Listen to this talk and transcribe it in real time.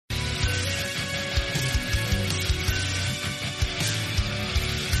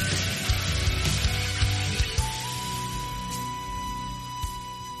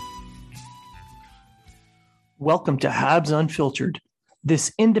Welcome to Habs Unfiltered.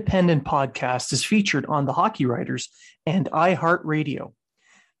 This independent podcast is featured on the Hockey Writers and iHeartRadio,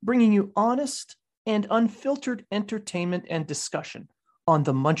 bringing you honest and unfiltered entertainment and discussion on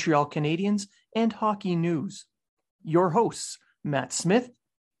the Montreal Canadiens and hockey news. Your hosts, Matt Smith,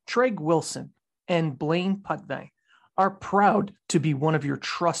 Treg Wilson, and Blaine Putney, are proud to be one of your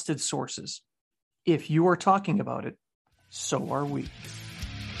trusted sources. If you are talking about it, so are we.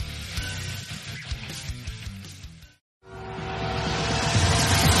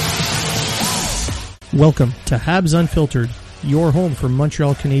 Welcome to Habs Unfiltered, your home for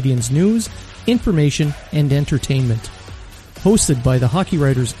Montreal Canadiens news, information, and entertainment. Hosted by the hockey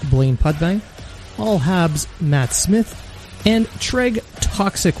writers Blaine Putney, All Habs Matt Smith, and Treg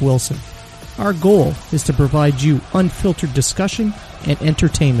Toxic Wilson. Our goal is to provide you unfiltered discussion and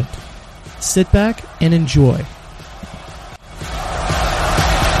entertainment. Sit back and enjoy.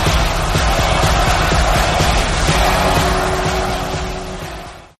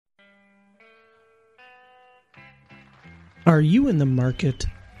 Are you in the market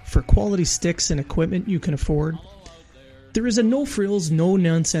for quality sticks and equipment you can afford? There is a no-frills,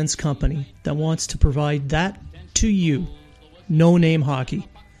 no-nonsense company that wants to provide that to you. No Name Hockey.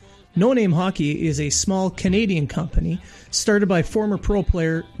 No Name Hockey is a small Canadian company started by former pro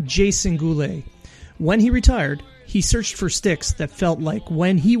player Jason Goulet. When he retired, he searched for sticks that felt like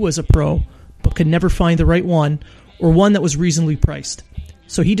when he was a pro, but could never find the right one or one that was reasonably priced.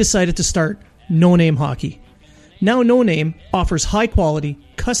 So he decided to start No Name Hockey. Now No Name offers high-quality,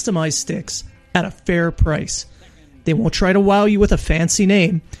 customized sticks at a fair price. They won't try to wow you with a fancy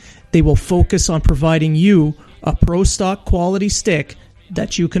name. They will focus on providing you a pro stock quality stick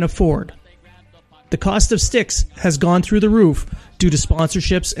that you can afford. The cost of sticks has gone through the roof due to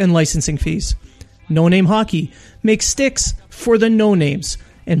sponsorships and licensing fees. No Name Hockey makes sticks for the no-names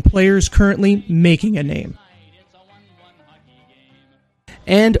and players currently making a name.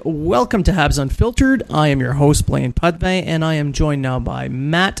 And welcome to Habs Unfiltered. I am your host, Blaine Putney, and I am joined now by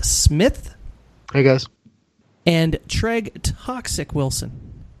Matt Smith. Hey, guys. And Treg Toxic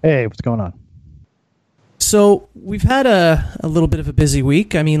Wilson. Hey, what's going on? So, we've had a little bit of a busy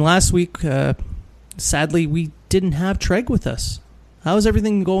week. I mean, last week, sadly, we didn't have Treg with us. How's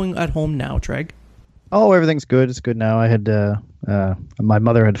everything going at home now, Treg? Oh, everything's good. It's good now. I had my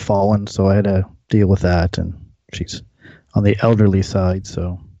mother had fallen, so I had to deal with that, and she's on the elderly side,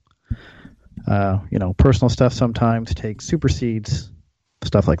 so personal stuff sometimes supersedes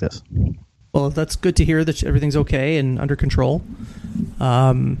stuff like this. Well, that's good to hear that everything's okay and under control.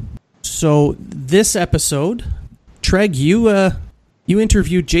 So this episode, Treg, you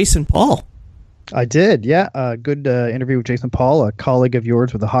interviewed Jason Paul. I did, yeah. A good interview with Jason Paul, a colleague of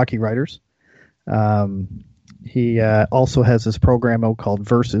yours with the Hockey Writers. He also has this program out called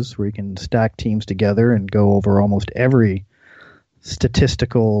Versus, where you can stack teams together and go over almost every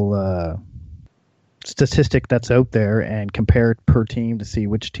statistic that's out there and compare it per team to see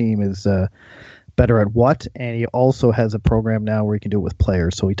which team is better at what. And he also has a program now where you can do it with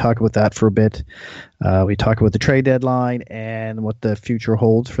players. So we talk about that for a bit. We talk about the trade deadline and what the future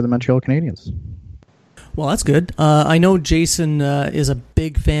holds for the Montreal Canadiens. Well, that's good. I know Jason is a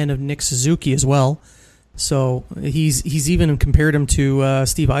big fan of Nick Suzuki as well. So he's even compared him to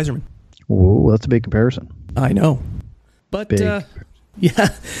Steve Yzerman. Whoa, that's a big comparison. I know. But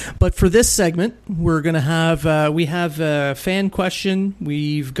but for this segment, we're going to have we have a fan question.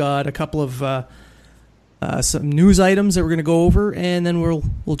 We've got a couple of some news items that we're going to go over, and then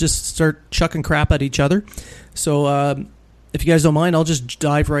we'll just start chucking crap at each other. So if you guys don't mind, I'll just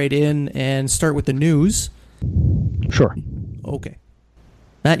dive right in and start with the news. Sure. Okay.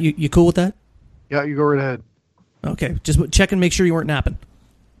 Matt, you cool with that? Yeah, you go right ahead. Okay, just check and make sure you weren't napping.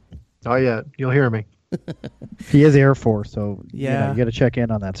 Oh, yeah, you'll hear me. He is Air Force, so yeah, you got to check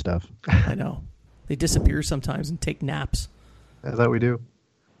in on that stuff. I know. They disappear sometimes and take naps. That's how we do.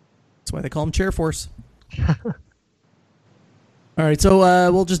 That's why they call them Chair Force. All right,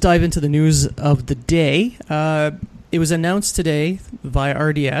 so we'll just dive into the news of the day. It was announced today via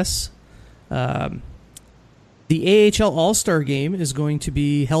RDS. The AHL All-Star Game is going to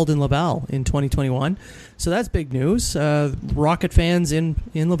be held in Laval in 2021. So that's big news. Rocket fans in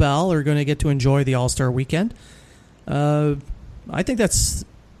Laval are going to get to enjoy the All-Star weekend. I think that's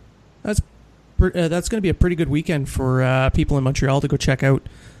going to be a pretty good weekend for people in Montreal to go check out.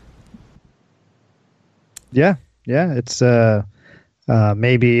 Yeah. It's maybe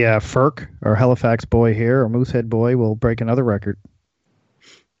Ferk or Halifax boy here or Moosehead boy will break another record.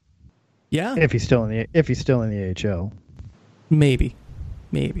 Yeah, if he's still in the AHL, maybe.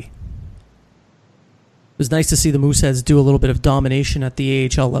 It was nice to see the Mooseheads do a little bit of domination at the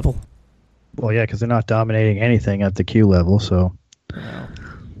AHL level. Well, yeah, because they're not dominating anything at the Q level. So Well,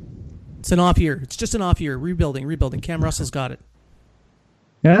 it's an off year. It's just an off year. Rebuilding. Cam Russell's got it.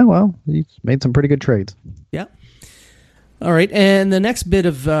 yeah, well, he's made some pretty good trades. Yeah. All right, and the next bit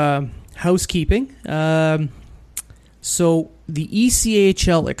of housekeeping. So the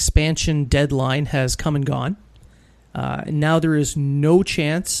ECHL expansion deadline has come and gone. Now there is no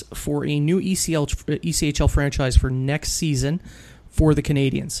chance for a new ECHL franchise for next season for the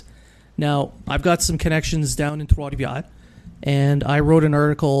Canadians. Now, I've got some connections down in Trois-Rivières, and I wrote an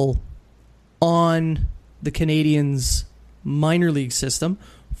article on the Canadians' minor league system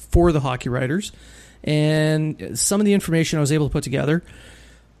for the Hockey Writers, and some of the information I was able to put together,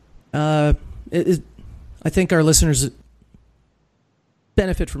 I think our listeners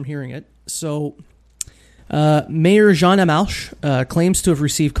benefit from hearing it. So, Mayor Jean Lamarche claims to have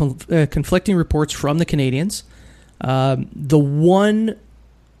received conflicting reports from the Canadians. The one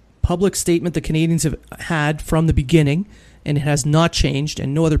public statement the Canadians have had from the beginning, and it has not changed,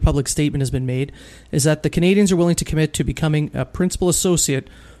 and no other public statement has been made, is that the Canadians are willing to commit to becoming a principal associate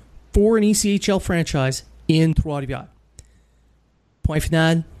for an ECHL franchise in Trois-Rivières. Point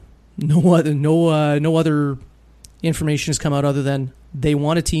final. No other information has come out other than they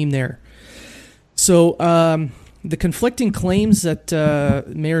want a team there. So the conflicting claims that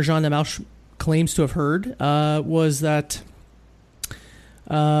Mayor Jean Lamarche claims to have heard was that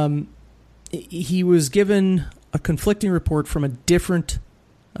he was given a conflicting report from a different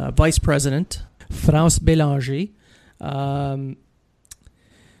vice president, France Bélanger.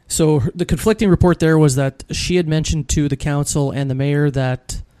 So the conflicting report there was that she had mentioned to the council and the mayor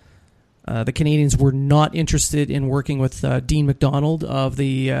that the Canadians were not interested in working with Dean McDonald of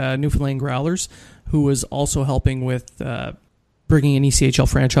the Newfoundland Growlers, who was also helping with bringing an ECHL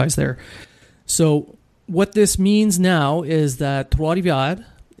franchise there. So what this means now is that Trois-Rivières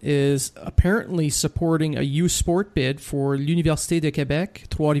is apparently supporting a youth sport bid for l'Université de Québec,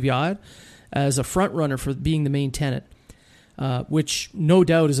 Trois-Rivières, as a front runner for being the main tenant, which no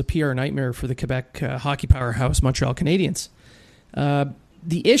doubt is a PR nightmare for the Quebec hockey powerhouse Montreal Canadiens.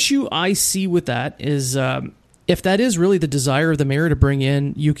 The issue I see with that is if that is really the desire of the mayor to bring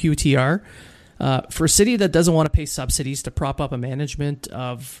in UQTR, for a city that doesn't want to pay subsidies to prop up a management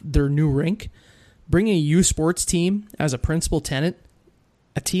of their new rink, bringing a youth sports team as a principal tenant,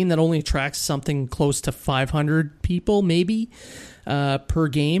 a team that only attracts something close to 500 people maybe per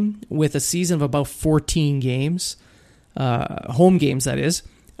game with a season of about 14 games, home games that is,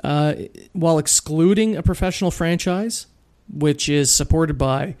 while excluding a professional franchise, which is supported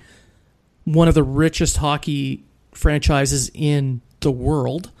by one of the richest hockey franchises in the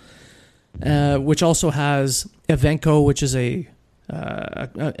world, which also has Evenco, which is an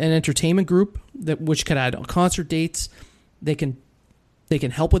entertainment group which could add concert dates. They can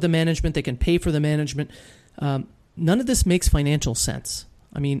help with the management. They can pay for the management. None of this makes financial sense.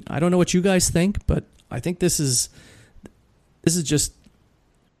 I mean, I don't know what you guys think, but I think this is just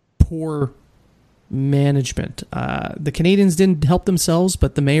poor management. The Canadians didn't help themselves,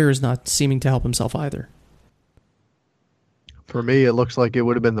 but the mayor is not seeming to help himself either. For me, it looks like it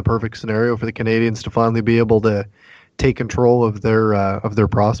would have been the perfect scenario for the Canadians to finally be able to take control of their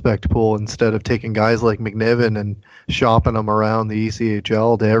prospect pool instead of taking guys like McNiven and shopping them around the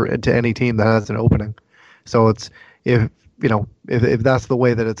ECHL to any team that has an opening. So it's if that's the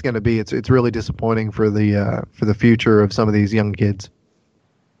way that it's going to be, it's really disappointing for the future of some of these young kids.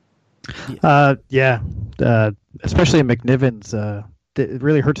 Especially McNiven's. It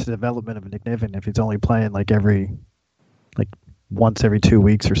really hurts the development of McNiven if he's only playing like once every 2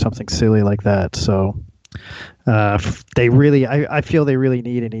 weeks or something silly like that. So I feel they really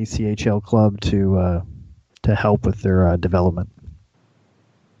need an ECHL club to help with their development.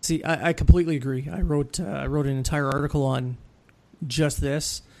 See, I completely agree. I wrote an entire article on just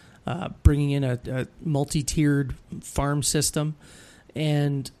this, bringing in a multi-tiered farm system,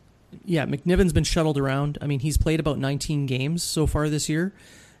 and yeah, McNiven's been shuttled around. I mean, he's played about 19 games so far this year,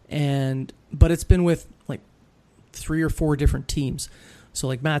 but it's been with like 3 or 4 different teams. So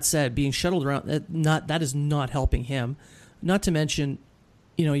like Matt said, being shuttled around, that is not helping him. Not to mention,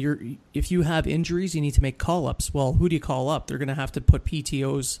 if you have injuries, you need to make call-ups. Well, who do you call up? They're going to have to put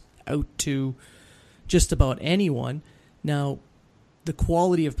PTOs out to just about anyone. Now, the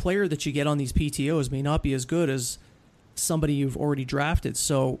quality of player that you get on these PTOs may not be as good as somebody you've already drafted.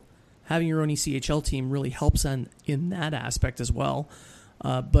 So having your own ECHL team really helps in that aspect as well.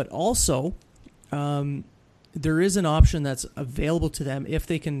 But also, there is an option that's available to them if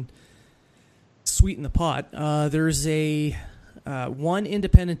they can sweeten the pot. There's a one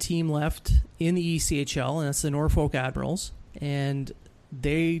independent team left in the ECHL, and that's the Norfolk Admirals. And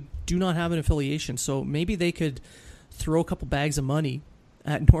they do not have an affiliation. So maybe they could throw a couple bags of money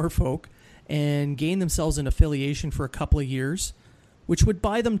at Norfolk and gain themselves an affiliation for a couple of years, which would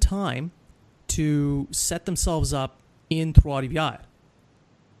buy them time to set themselves up in Trois Rivières.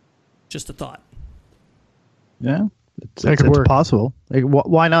 Just a thought. Yeah, it's possible. Like,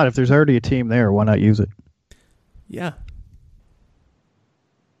 why not? If there's already a team there, why not use it? Yeah.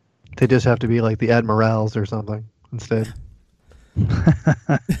 They just have to be like the Admirals or something instead.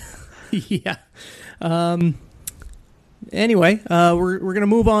 Yeah. Anyway, we're going to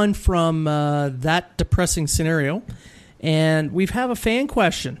move on from that depressing scenario, and we have a fan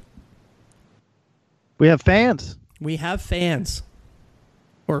question. We have fans. We have fans.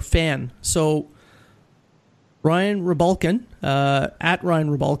 Or fan. So Ryan Rebalkin, at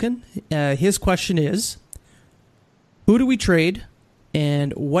Ryan Rebalkin, his question is, who do we trade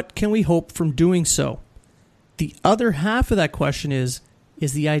and what can we hope from doing so? The other half of that question is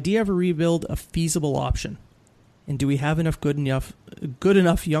the idea of a rebuild a feasible option? And do we have enough good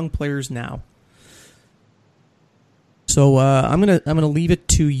enough young players now? So I'm gonna leave it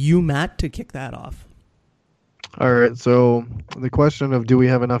to you, Matt, to kick that off. All right. So the question of do we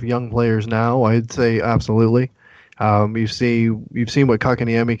have enough young players now? I'd say absolutely. You've seen what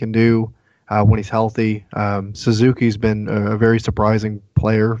Kakaniemi can do when he's healthy. Suzuki's been a very surprising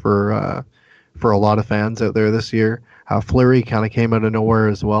player for a lot of fans out there this year. Fleury kind of came out of nowhere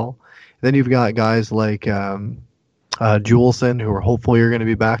as well. Then you've got guys like Juleson, who are hopefully are going to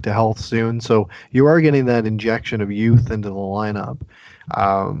be back to health soon. So you are getting that injection of youth into the lineup.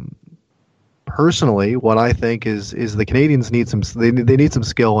 Personally, what I think is the Canadians need they need some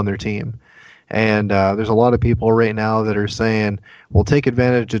skill on their team. And there's a lot of people right now that are saying, we'll take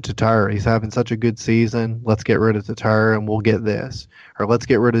advantage of Tatar. He's having such a good season. Let's get rid of Tatar and we'll get this. Or let's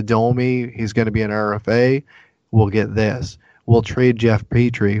get rid of Domi. He's going to be an RFA. We'll get this. We'll trade Jeff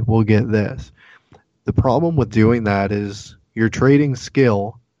Petrie. We'll get this. The problem with doing that is you're trading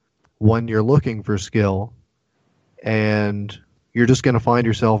skill when you're looking for skill, and you're just going to find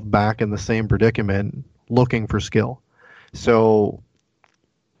yourself back in the same predicament looking for skill. So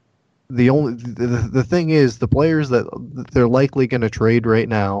the thing is, the players that they're likely going to trade right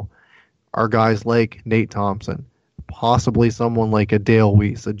now are guys like Nate Thompson, possibly someone like a Dale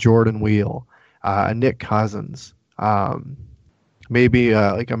Weiss, a Jordan Wheel, a Nick Cousins, maybe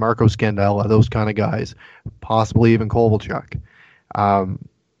like a Marco Scandella, those kind of guys, possibly even Kovalchuk.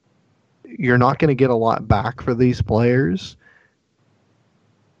 You're not going to get a lot back for these players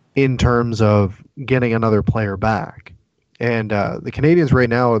in terms of getting another player back. And the Canadians right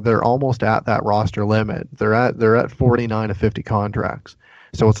now, they're almost at that roster limit. They're at 49 to 50 contracts.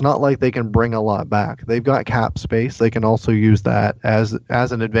 So it's not like they can bring a lot back. They've got cap space. They can also use that as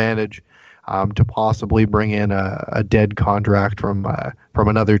an advantage to possibly bring in a dead contract from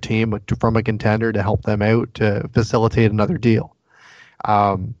another team, from a contender, to help them out, to facilitate another deal.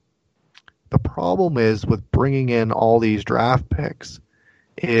 The problem is with bringing in all these draft picks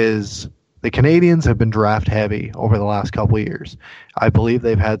is the Canadians have been draft heavy over the last couple of years. I believe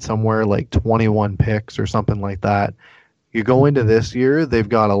they've had somewhere like 21 picks or something like that. You go into this year, they've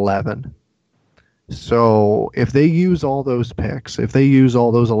got 11. So if they use all those picks, if they use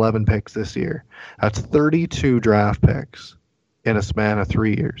all those 11 picks this year, that's 32 draft picks in a span of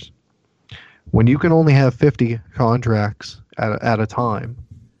 3 years. When you can only have 50 contracts at a time,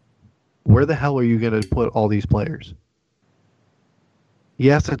 where the hell are you going to put all these players?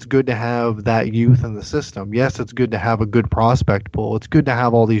 Yes, it's good to have that youth in the system. Yes, it's good to have a good prospect pool. It's good to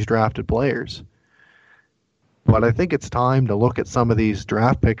have all these drafted players. But I think it's time to look at some of these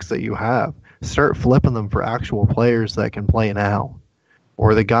draft picks that you have. Start flipping them for actual players that can play now,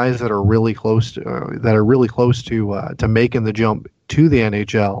 or the guys that are really close to making the jump to the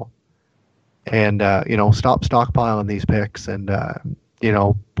NHL. And stop stockpiling these picks, and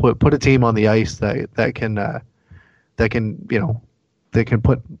put a team on the ice that can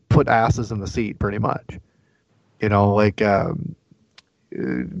put asses in the seat, pretty much.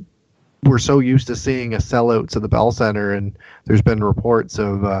 We're so used to seeing a sellouts at the Bell Center, and there's been reports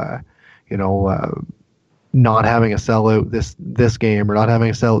of not having a sellout this game, or not having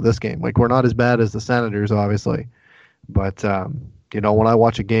a sellout this game. Like, we're not as bad as the Senators, obviously, but when I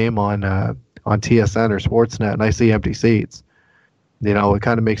watch a game on TSN or Sportsnet and I see empty seats, it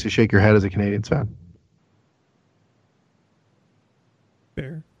kind of makes you shake your head as a Canadiens fan.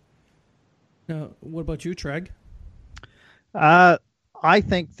 Fair. Now, what about you, Treg? I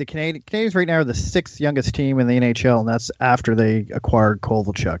think the Canadiens right now are the sixth youngest team in the NHL, and that's after they acquired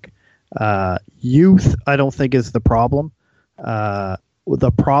Kovalchuk. Youth, I don't think, is the problem.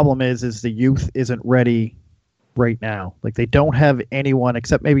 The problem is the youth isn't ready right now. Like they don't have anyone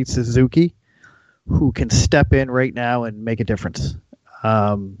except maybe Suzuki who can step in right now and make a difference.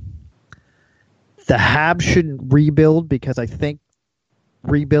 The Habs shouldn't rebuild because I think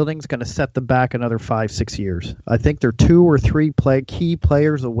rebuilding is going to set them back another 5-6 years. I think they're 2 or 3 key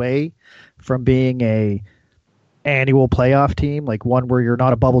players away from being a annual playoff team, like one where you're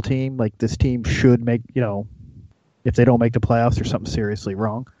not a bubble team. Like this team should make, if they don't make the playoffs, there's something seriously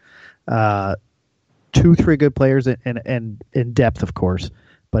wrong. 2-3 good players and in depth, of course,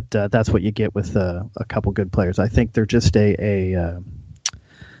 but that's what you get with a couple good players. I think they're just they're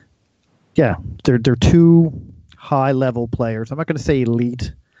 2 high level players. I'm not going to say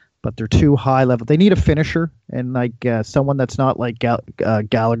elite, but they're 2 high level. They need a finisher, and like someone that's not like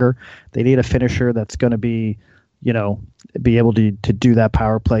Gallagher. They need a finisher that's going to be, be able to do that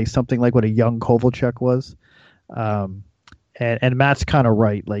power play, something like what a young Kovalchuk was. And Matt's kind of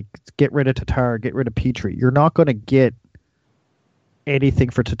right. Like, get rid of Tatar, get rid of Petrie. You're not going to get anything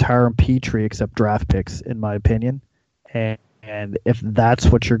for Tatar and Petrie except draft picks, in my opinion. And if that's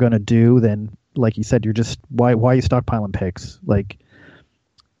what you're going to do, then, like you said, you're just why are you stockpiling picks? Like,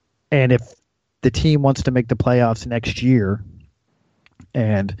 and if the team wants to make the playoffs next year,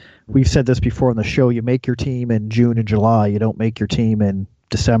 and we've said this before on the show, you make your team in June and July. You don't make your team in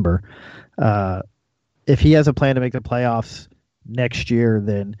December. If he has a plan to make the playoffs next year,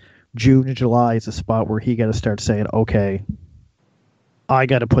 then June and July is a spot where he got to start saying, okay, I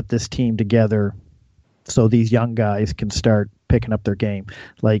got to put this team together so these young guys can start picking up their game.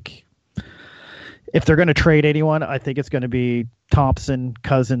 Like, if they're going to trade anyone, I think it's going to be Thompson,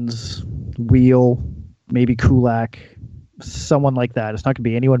 Cousins, Wheel, maybe Kulak, someone like that. It's not going to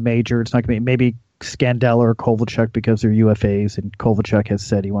be anyone major. It's not going to be maybe Scandella or Kovalchuk because they're UFAs, and Kovalchuk has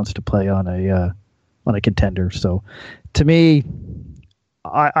said he wants to play on a contender. So, to me,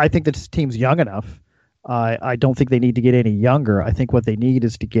 I think this team's young enough. I don't think they need to get any younger. I think what they need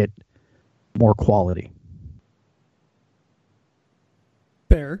is to get more quality.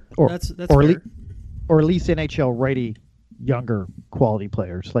 Fair. That's fair. Or at least NHL ready younger quality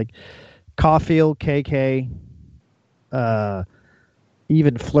players like Caulfield, KK,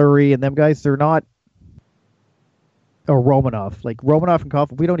 even Fleury and them guys. They're not. Or Romanov. Like Romanov and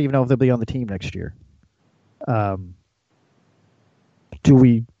Caulfield, we don't even know if they'll be on the team next year. Do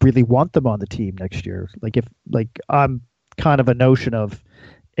we really want them on the team next year? I'm kind of a notion of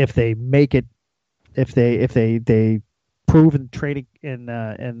if they make it, if they prove in training in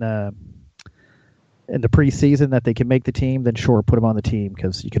the preseason that they can make the team, then sure, put them on the team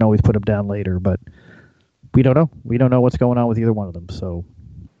because you can always put them down later. But we don't know. We don't know what's going on with either one of them. So,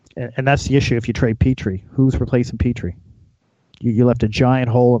 and that's the issue. If you trade Petrie, who's replacing Petrie? You left a giant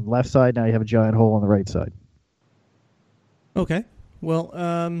hole on the left side. Now you have a giant hole on the right side. Okay.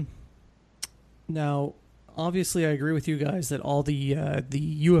 Well, now obviously I agree with you guys that all the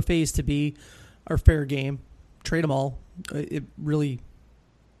UFAs to be are fair game. Trade them all. It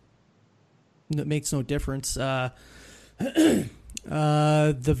makes no difference. The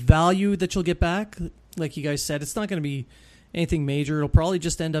value that you'll get back, like you guys said, it's not going to be anything major. It'll probably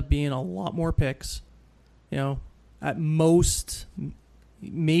just end up being a lot more picks. At most,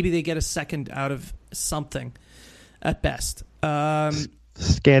 maybe they get a second out of something at best.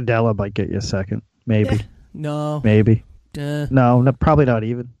 Scandella might get you a second. Maybe. No. Maybe. No, probably not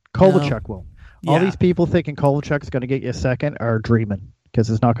even. Kovalchuk won't. Yeah. All these people thinking Kovalchuk's going to get you a second are dreaming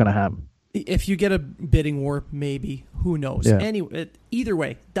because it's not going to happen. If you get a bidding war, maybe. Who knows? Yeah. Anyway, either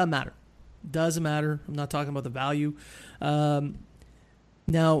way, doesn't matter. Doesn't matter. I'm not talking about the value.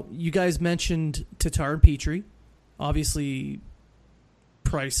 Now, you guys mentioned Tatar and Petrie. Obviously,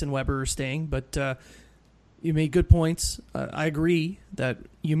 Price and Weber are staying, but you made good points. I agree that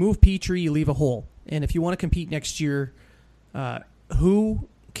you move Petrie, you leave a hole. And if you want to compete next year, who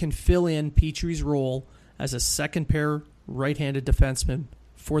can fill in Petrie's role as a second pair right-handed defenseman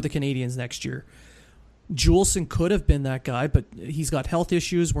for the Canadiens next year? Juleson could have been that guy, but he's got health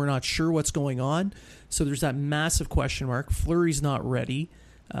issues. We're not sure what's going on. So there's that massive question mark. Fleury's not ready.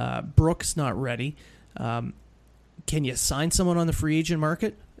 Brooks not ready. Can you sign someone on the free agent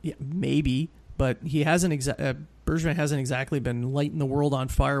market? Yeah, maybe, but he hasn't. Bergevin hasn't exactly been lighting the world on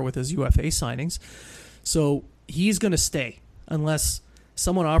fire with his UFA signings. So he's going to stay unless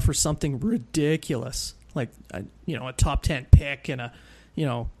someone offers something ridiculous, like a top 10 pick and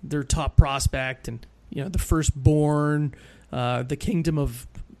their top prospect and the firstborn, the kingdom of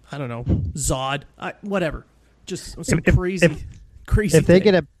Zod, whatever, just some crazy. If they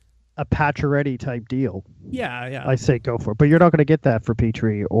get a Pacioretty type deal, yeah, I say go for it. But you're not going to get that for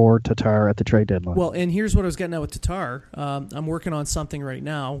Petrie or Tatar at the trade deadline. Well, and here's what I was getting at with Tatar. I'm working on something right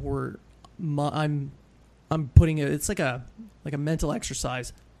now where I'm I'm putting it. It's like a mental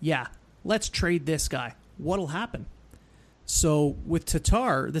exercise. Yeah, let's trade this guy. What'll happen? So with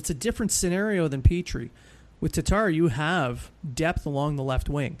Tatar, that's a different scenario than Petrie. With Tatar, you have depth along the left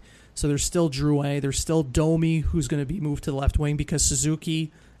wing. So there's still Drouin, there's still Domi, who's going to be moved to the left wing because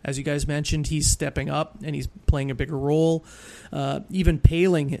Suzuki, as you guys mentioned, he's stepping up and he's playing a bigger role. Even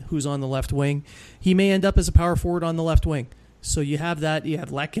Paling, who's on the left wing, he may end up as a power forward on the left wing. So you have that. You have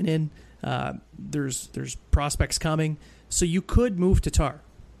Lehkonen. There's prospects coming. So you could move Tatar.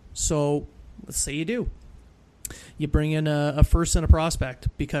 So let's say you do. You bring in a first and a prospect,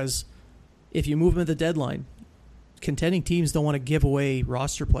 because if you move them at the deadline, contending teams don't want to give away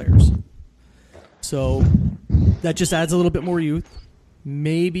roster players. So that just adds a little bit more youth.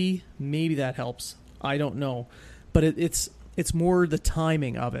 Maybe that helps. I don't know. But it's more the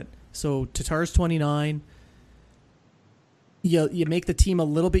timing of it. So Tatar's 29. You make the team a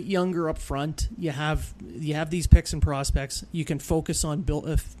little bit younger up front. You have these picks and prospects. You can focus on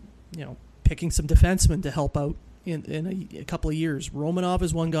picking some defensemen to help out in a couple of years. Romanov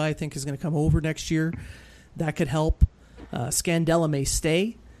is one guy I think is going to come over next year. That could help. Scandella may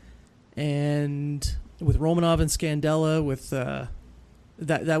stay, and with Romanov and Scandella, with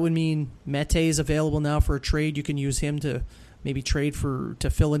that would mean Mete is available now for a trade. You can use him to maybe trade to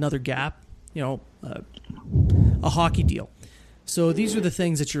fill another gap. A hockey deal. So these are the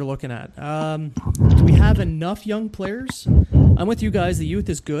things that you're looking at. Do we have enough young players? I'm with you guys. The youth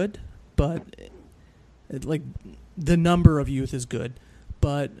is good, but the number of youth is good.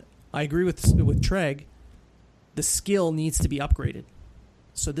 But I agree with Treg. The skill needs to be upgraded.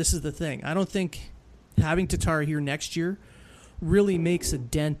 So this is the thing. I don't think having Tatar here next year really makes a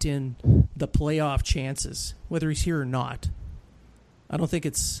dent in the playoff chances, whether he's here or not. I don't think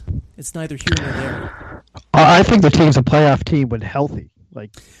it's neither here nor there. I think the team's a playoff team when healthy.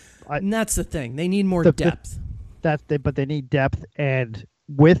 And that's the thing. They need more depth. But they need depth, and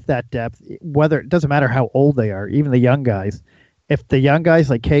with that depth, whether it doesn't matter how old they are, even the young guys, if the young guys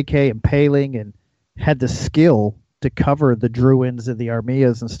like KK and Paling and had the skill to cover the Druins and the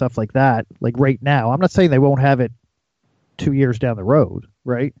Armias and stuff like that, like right now, I'm not saying they won't have it 2 years down the road,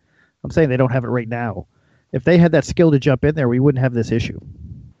 right? I'm saying they don't have it right now. If they had that skill to jump in there, we wouldn't have this issue.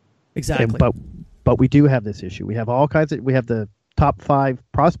 Exactly. But we do have this issue. We have we have the top 5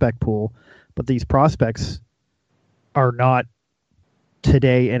 prospect pool, but these prospects are not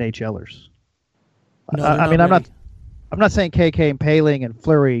today NHLers. No, I'm not saying KK and Paling and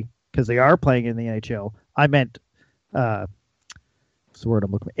Fleury because they are playing in the NHL. I meant what's the word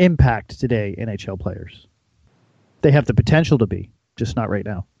I'm looking for? Impact today NHL players. They have the potential to be, just not right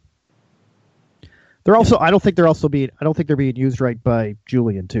now. They're also. I don't think they're being used right by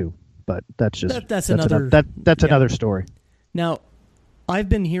Julian too. But that's another story. Now, I've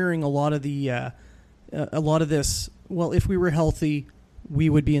been hearing a lot of this. Well, if we were healthy, we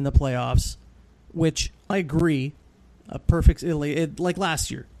would be in the playoffs, which I agree. Like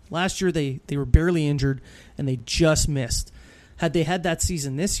last year. Last year they were barely injured and they just missed. Had they had that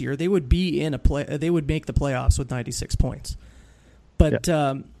season this year, they would be they would make the playoffs with 96 points. But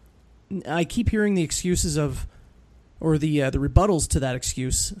I keep hearing the excuses the rebuttals to that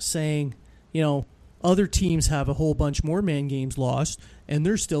excuse, saying, other teams have a whole bunch more man games lost and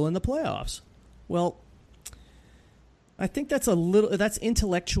they're still in the playoffs. Well, I think that's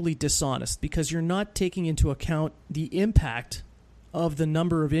intellectually dishonest, because you're not taking into account the impact of the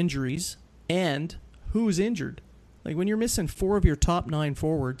number of injuries and who's injured. Like when you're missing 4 of your top 9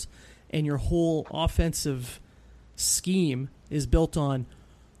 forwards and your whole offensive scheme is built on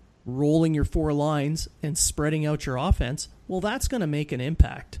rolling your 4 lines and spreading out your offense, well, that's going to make an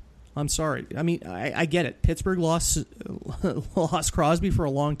impact. I'm sorry. I mean, I get it. Pittsburgh lost Crosby for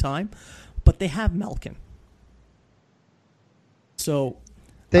a long time, but they have Malkin. So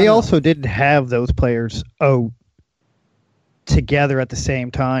they also didn't have those players together at the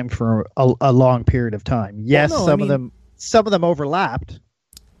same time for a long period of time. Yes, some of them overlapped,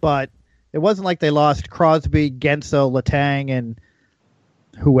 but it wasn't like they lost Crosby, Gensel, Letang, and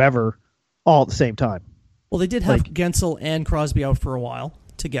whoever all at the same time. Well, they did have Gensel and Crosby out for a while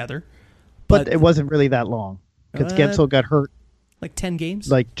together, but it wasn't really that long because Gensel got hurt like 10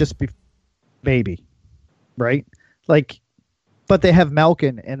 games, maybe, right? But they have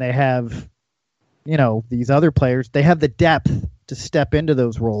Malkin and they have these other players. They have the depth to step into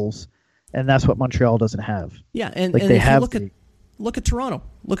those roles, and that's what Montreal doesn't have. Yeah, and if you look at Toronto.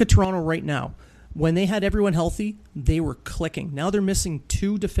 Look at Toronto right now. When they had everyone healthy, they were clicking. Now they're missing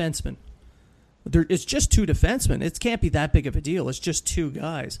 2 defensemen. It's just 2 defensemen. It can't be that big of a deal. It's just 2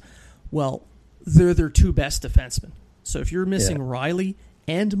 guys. Well, they're their 2 best defensemen. So if you're missing Riley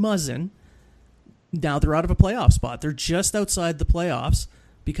and Muzzin, Now they're out of a playoff spot. They're just outside the playoffs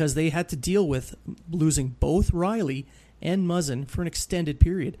because they had to deal with losing both Riley and Muzzin for an extended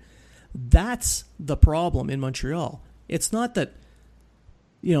period. That's the problem in Montreal. It's not that,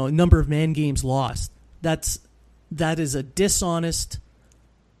 number of man games lost. That is a dishonest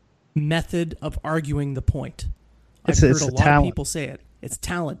method of arguing the point. I've heard a lot of people say it. It's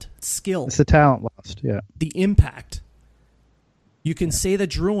talent, it's skill. It's the talent lost, yeah. The impact. You can say that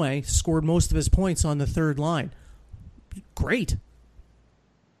Drouin scored most of his points on the third line. Great.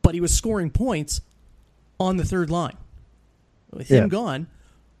 But he was scoring points on the third line. With him gone,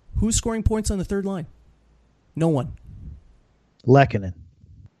 who's scoring points on the third line? No one. Lehkonen.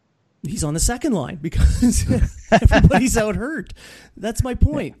 He's on the second line because everybody's out hurt. That's my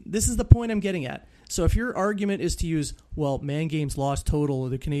point. This is the point I'm getting at. So if your argument is to use, man games lost total,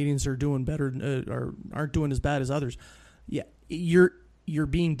 the Canadians are doing better or aren't doing as bad as others, yeah, you're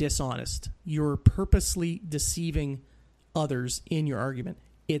being dishonest. You're purposely deceiving others in your argument.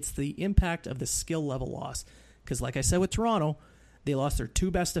 It's the impact of the skill level loss. Because like I said with Toronto, they lost their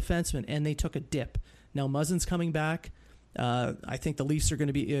two best defensemen and they took a dip. Now Muzzin's coming back. I think the Leafs are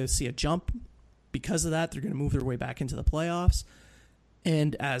going to see a jump because of that. They're going to move their way back into the playoffs.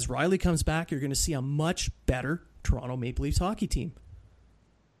 And as Riley comes back, you're going to see a much better Toronto Maple Leafs hockey team.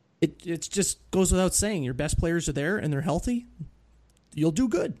 It just goes without saying. Your best players are there and they're healthy. You'll do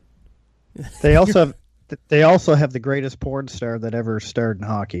good. They also have the greatest porn star that ever starred in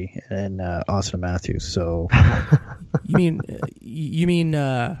hockey, in Austin Matthews. So you mean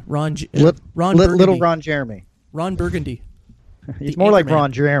Ron Burgundy. Little Ron Jeremy. Ron Burgundy. He's more like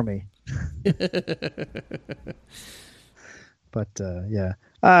Ron Jeremy. But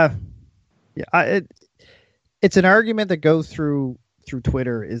it's an argument that goes through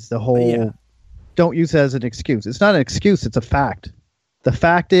Twitter. Is the whole don't use it as an excuse. It's not an excuse. It's a fact. The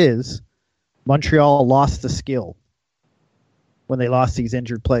fact is Montreal lost the skill when they lost these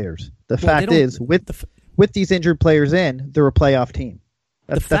injured players. The fact is with these injured players in, they're a playoff team.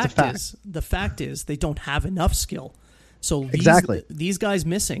 That's a fact. The fact is they don't have enough skill. So these guys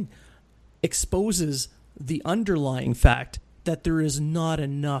missing exposes the underlying fact that there is not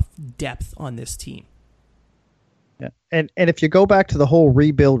enough depth on this team. Yeah. And if you go back to the whole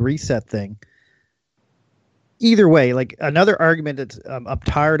rebuild reset thing, either way, like another argument that I'm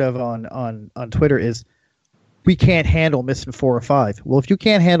tired of on Twitter is we can't handle missing 4 or 5. Well, if you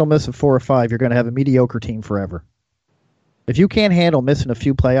can't handle missing 4 or 5, you're going to have a mediocre team forever. If you can't handle missing a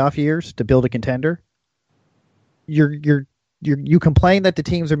few playoff years to build a contender, you complain that the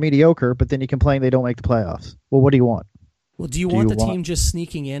teams are mediocre, but then you complain they don't make the playoffs. Well, what do you want? Well, do you want the team just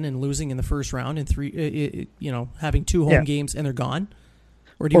sneaking in and losing in the first round and having 2 home games and they're gone?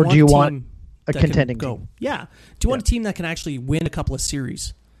 Or do you want a contending team? Yeah. Do you want a team that can actually win a couple of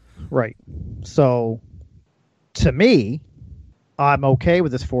series? Right. So, to me, I'm okay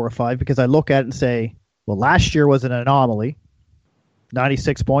with this 4 or 5 because I look at it and say, well, last year was an anomaly.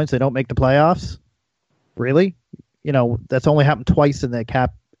 96 points, they don't make the playoffs. Really? That's only happened twice in the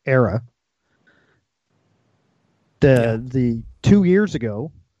Cap era. The 2 years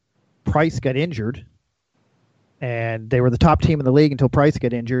ago, Price got injured, and they were the top team in the league until Price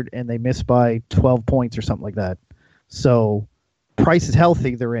got injured, and they missed by 12 points or something like that. So Price is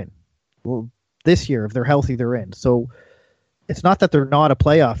healthy, they're in. Well, this year, if they're healthy, they're in. So it's not that they're not a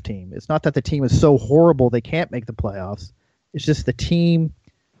playoff team. It's not that the team is so horrible they can't make the playoffs. It's just the team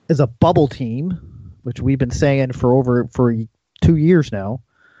is a bubble team, which we've been saying for 2 years now.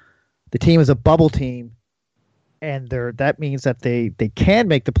 The team is a bubble team, and that means that they can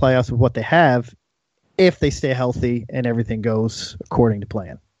make the playoffs with what they have if they stay healthy and everything goes according to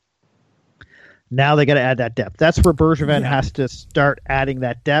plan. Now they got to add that depth. That's where Bergevin has to start adding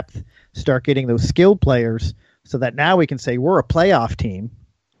that depth, start getting those skilled players, so that now we can say we're a playoff team.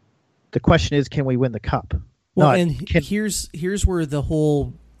 The question is, can we win the cup? Well, here's where the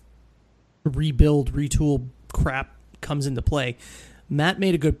whole rebuild, retool crap comes into play. Matt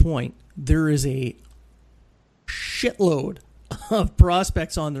made a good point. There is a shitload of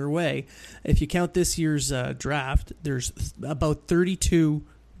prospects on their way. If you count this year's draft, there's about 32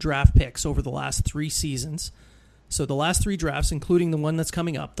 draft picks over the last 3 seasons. So the last 3 drafts, including the one that's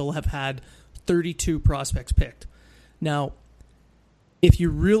coming up, they'll have had 32 prospects picked. Now, if you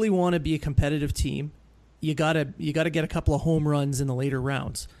really want to be a competitive team, you gotta get a couple of home runs in the later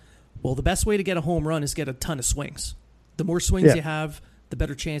rounds. Well, the best way to get a home run is get a ton of swings. The more swings you have, the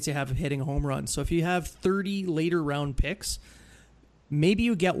better chance you have of hitting a home run. So if you have 30 later round picks, maybe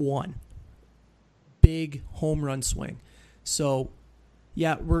you get one big home run swing. So,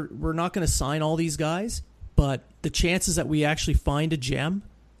 yeah, we're not going to sign all these guys, but the chances that we actually find a gem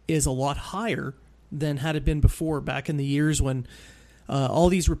is a lot higher than had it been before, back in the years when all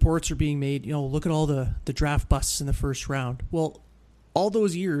these reports are being made. Look at all the draft busts in the first round. Well, all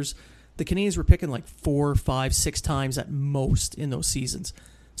those years, the Canadiens were picking like 4, 5, 6 times at most in those seasons.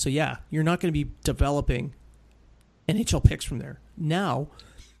 So yeah, you're not going to be developing NHL picks from there. Now,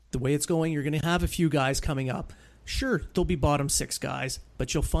 the way it's going, you're going to have a few guys coming up. Sure, there'll be bottom 6 guys,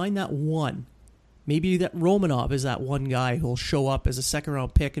 but you'll find that one. Maybe that Romanov is that one guy who'll show up as a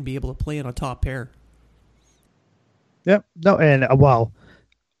second-round pick and be able to play in a top pair. Yep. No, and while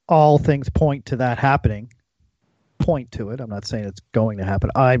all things point to that happening, point to it. I'm not saying it's going to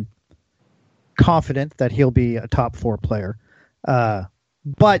happen. I'm confident that he'll be a top 4 player.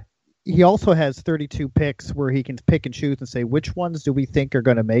 But he also has 32 picks where he can pick and choose and say, which ones do we think are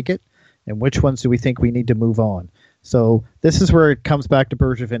going to make it and which ones do we think we need to move on? So this is where it comes back to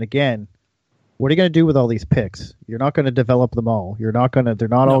Bergevin again. What are you going to do with all these picks? You're not going to develop them all. They're not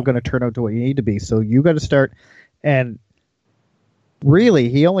all going to turn out to what you need to be. So you got to start. And really,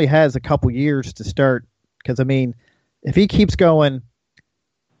 he only has a couple years to start. Because, I mean, if he keeps going,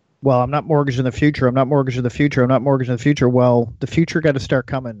 well, I'm not mortgaging the future. I'm not mortgaging the future. I'm not mortgaging the future. Well, the future got to start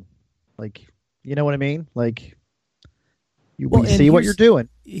coming. Like, you know what I mean? Like, we see what you're doing.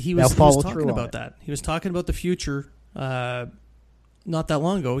 He was talking about that. He was talking about the future not that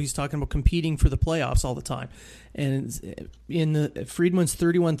long ago. He's talking about competing for the playoffs all the time. And in the Friedman's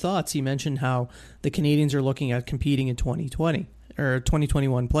 31 Thoughts, he mentioned how the Canadiens are looking at competing in 2020 or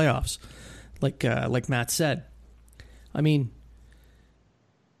 2021 playoffs, like Matt said. I mean,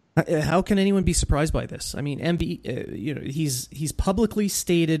 how can anyone be surprised by this? I mean, he's publicly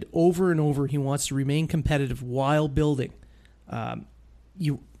stated over and over he wants to remain competitive while building.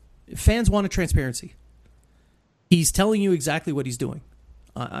 Fans want a transparency. He's telling you exactly what he's doing.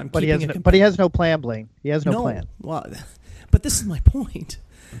 But he has no plan, Blaine. He has no plan. Well, but this is my point.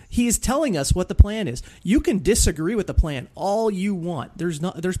 He is telling us what the plan is. You can disagree with the plan all you want.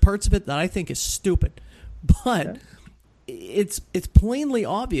 There's parts of it that I think is stupid, but it's plainly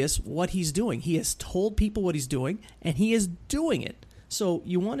obvious what he's doing. He has told people what he's doing, and he is doing it. So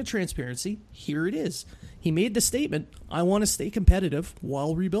you want a transparency? Here it is. He made the statement, I want to stay competitive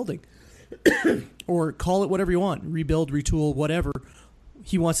while rebuilding. Or call it whatever you want. Rebuild, retool, whatever.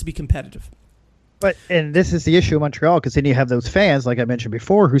 He wants to be competitive. And this is the issue in Montreal, because then you have those fans, like I mentioned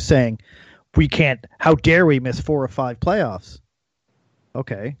before, who's saying, how dare we miss 4 or 5 playoffs?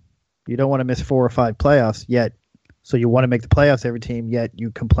 Okay. You don't want to miss 4 or 5 playoffs yet. So you want to make the playoffs every team, yet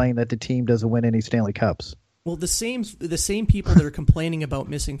you complain that the team doesn't win any Stanley Cups. Well, the same people that are complaining about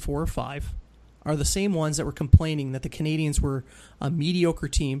missing 4 or 5 are the same ones that were complaining that the Canadiens were a mediocre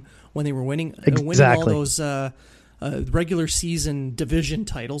team when they were winning all those regular season division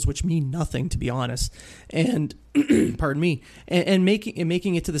titles, which mean nothing, to be honest. And pardon me, and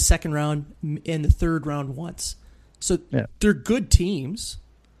making it to the second round and the third round once. So they're good teams,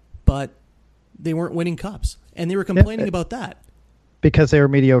 but they weren't winning cups, and they were complaining about that because they were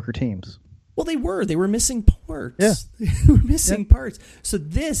mediocre teams. Well, they were missing parts. Yeah. They were missing parts. So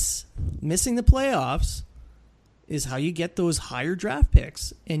this, missing the playoffs, is how you get those higher draft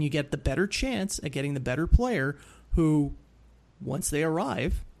picks, and you get the better chance at getting the better player who, once they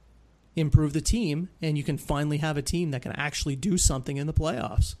arrive, improve the team, and you can finally have a team that can actually do something in the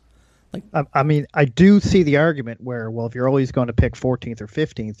playoffs. I mean, I do see the argument where, well, if you're always going to pick 14th or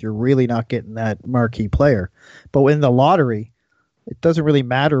 15th, you're really not getting that marquee player. But in the lottery, it doesn't really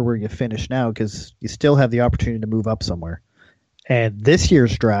matter where you finish now because you still have the opportunity to move up somewhere. And this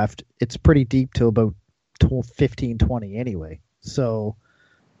year's draft, it's pretty deep to about 15, 20 anyway. So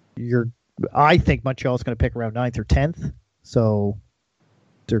I think Montreal's going to pick around 9th or 10th. So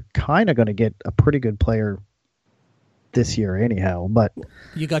they're kind of going to get a pretty good player this year anyhow. But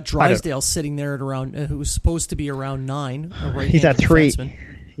you got Drysdale sitting there at around, who was supposed to be around 9. He's at 3. Defenseman.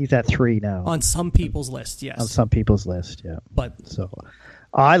 He's at 3 now. On some people's list, yes. On some people's list, yeah. But so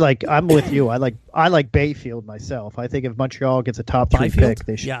I'm with you. I like Bayfield myself. I think if Montreal gets a top 3 pick,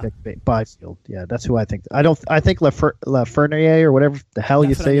 they should pick Byfield. Yeah, that's who I think. I think Lafreniere or whatever the hell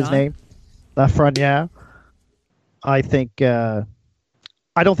you say his name. Lafreniere. I think I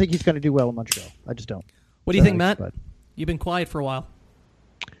don't think he's going to do well in Montreal. I just don't. What do you think, Matt? You've been quiet for a while.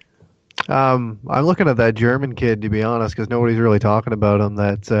 I'm looking at that German kid, to be honest, because nobody's really talking about him.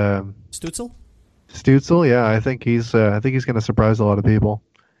 That Stützle? Stützle, yeah, I think he's going to surprise a lot of people.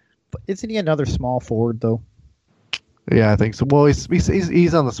 But isn't he another small forward though? Yeah, I think so. Well,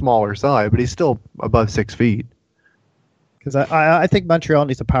 he's on the smaller side, but he's still above 6 feet. Because I think Montreal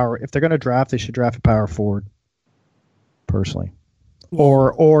needs a power. If they're going to draft, they should draft a power forward. Personally.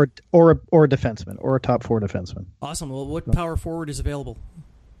 Or a defenseman, or a top 4 defenseman. Awesome. Well, what power forward is available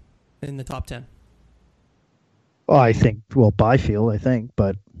in the top 10? Well, I think Byfield,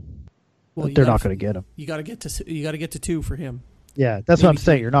 but Well, they're not going to get him. You got to get to 2 for him. Yeah, that's Maybe what I'm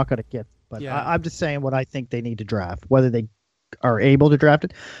saying. 3. You're not going to get. But Yeah. I'm just saying what I think they need to draft. Whether they are able to draft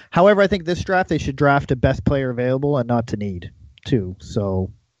it. However, I think this draft they should draft a best player available and not to need too. So,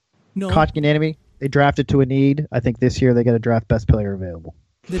 No, Kotkaniemi, they drafted to a need. I think this year they got to draft best player available.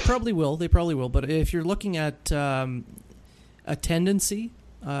 they probably will. But if you're looking at a tendency,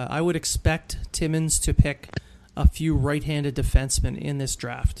 I would expect Timmins to pick a few right-handed defensemen in this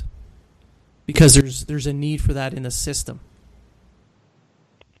draft because there's a need for that in the system.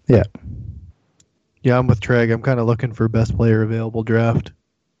 Yeah. Yeah, I'm with Treg. I'm kind of looking for best player available draft.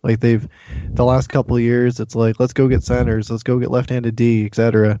 Like the last couple of years, it's like, let's go get centers, let's go get left-handed D,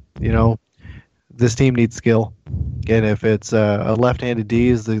 etc. You know, this team needs skill. And if it's a left-handed D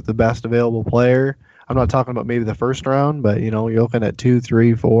is the best available player, I'm not talking about maybe the first round, but, you're looking at 2,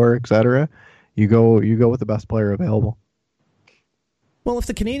 3, 4, etc. You go with the best player available. Well, if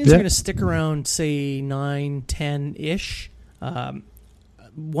the Canadians are going to stick around, say 9, 10-ish,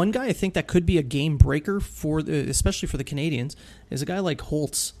 one guy I think that could be a game breaker especially for the Canadians, is a guy like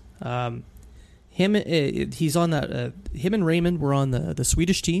Holtz. He's on that. Him and Raymond were on the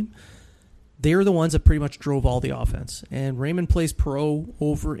Swedish team. They're the ones that pretty much drove all the offense. And Raymond plays pro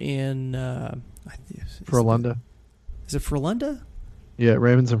over in Frölunda. Is it Frölunda? Yeah,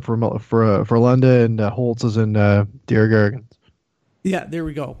 Raymond's in Frölunda, and Holtz is in Djurgården. Yeah, there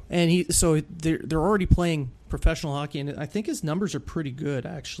we go. And they're already playing professional hockey, and I think his numbers are pretty good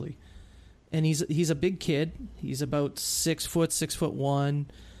actually. And he's a big kid. He's about 6 foot, 6'1".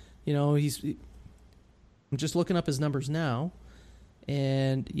 I'm just looking up his numbers now,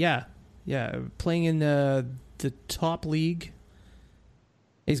 and yeah, playing in the top league.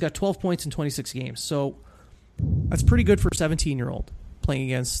 He's got 12 points in 26 games, so that's pretty good for a 17-year-old playing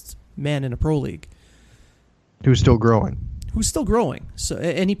against men in a pro league. Who's still growing. So,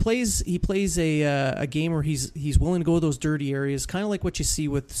 and he plays a game where he's willing to go to those dirty areas, kind of like what you see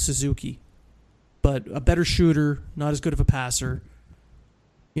with Suzuki, but a better shooter, not as good of a passer.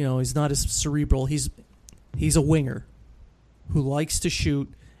 He's not as cerebral. He's a winger who likes to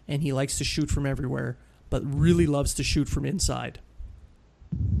shoot, and he likes to shoot from everywhere, but really loves to shoot from inside.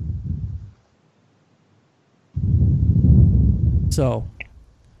 So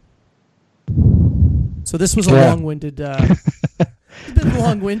this was a long-winded. It's been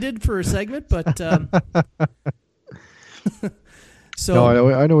long-winded for a segment, but so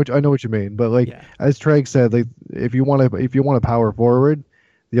no, I know what you mean. But as Treg said, if you want a power forward,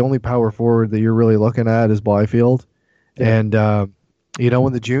 the only power forward that you're really looking at is Byfield, and in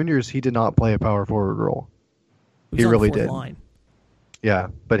the juniors he did not play a power forward role. He really did. Line. Yeah,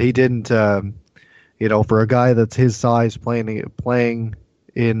 but he didn't. For a guy that's his size playing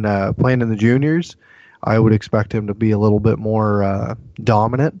in the juniors, I would expect him to be a little bit more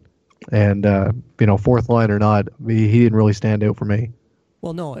dominant. And, fourth line or not, he didn't really stand out for me.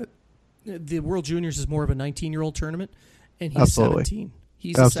 Well, no, the World Juniors is more of a 19-year-old tournament, and he's Absolutely. 17.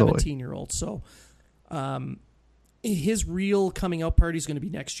 He's a 17-year-old. So his real coming out party is going to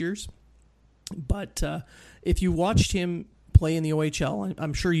be next year's. But if you watched him play in the OHL,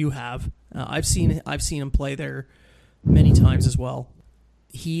 I'm sure you have. I've seen him play there many times as well.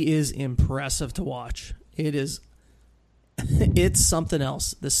 He is impressive to watch. It's something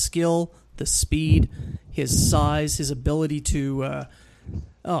else. The skill, the speed, his size, his ability to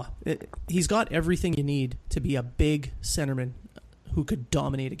he's got everything you need to be a big centerman who could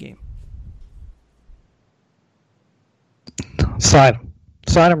dominate a game. Sign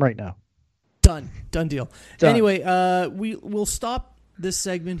him right now. Done deal. Anyway, we'll stop this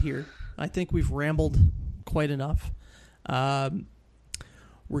segment here. I think we've rambled quite enough. We're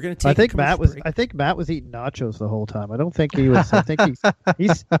going to take. I think Matt was eating nachos the whole time. I don't think he was. I think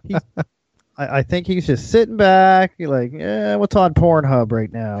I think he's just sitting back. You're like, what's on Pornhub right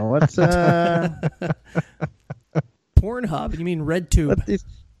now? What's Pornhub? You mean RedTube?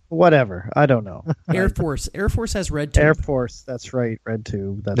 Whatever. I don't know. Air Force has RedTube. Air Force. That's right.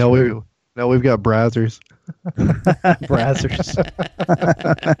 RedTube. That's we've got Brazzers. Brazzers.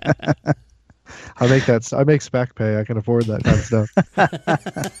 I make spec pay. I can afford that kind of stuff.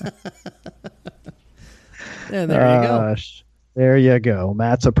 And there you go. There you go.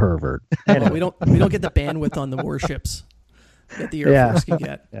 Matt's a pervert. Well, we don't get the bandwidth on the warships that the Air Force can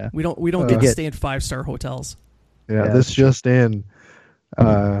get. Yeah. We don't get to stay in 5-star hotels. Yeah, this just in.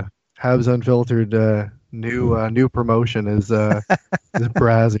 Habs Unfiltered new promotion is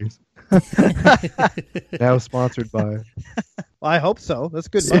Brazzers. Now sponsored by. Well, I hope so. That's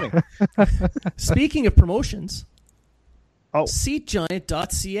good money. Speaking of promotions,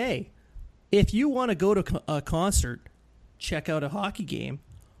 SeatGiant.ca. if you want to go to a concert, check out a hockey game,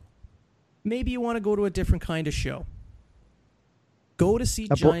 maybe you want to go to a different kind of show, go to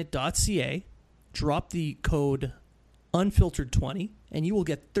seatgiant.ca, drop the code unfiltered20, and you will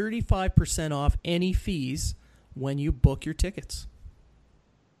get 35% off any fees when you book your tickets.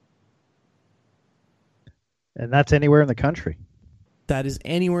 And that's anywhere in the country. That is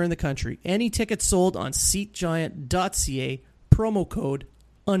anywhere in the country. Any ticket sold on seatgiant.ca, promo code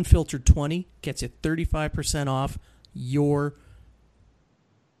unfiltered20 gets you 35% off your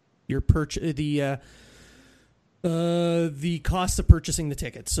purchase, the cost of purchasing the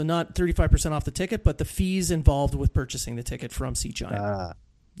ticket. So not 35% off the ticket, but the fees involved with purchasing the ticket from Seat Giant.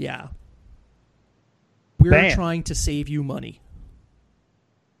 Yeah. We're trying to save you money.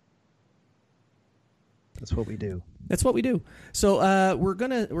 That's what we do. That's what we do. So we're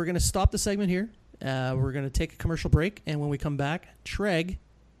gonna stop the segment here. We're gonna take a commercial break, and when we come back, Treg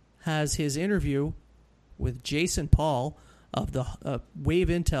has his interview with Jason Paul of the Wave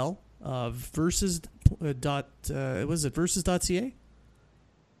Intel of Versus. Was it Versus.ca?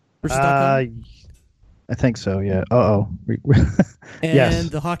 Versus.com? I think so. Yeah. And yes.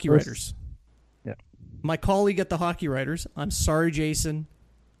 The Hockey Writers. Yeah. My colleague at the Hockey Writers. I'm sorry, Jason.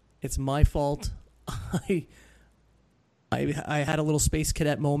 It's my fault. I had a little Space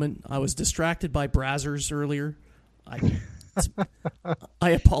Cadet moment. I was distracted by Brazzers earlier. I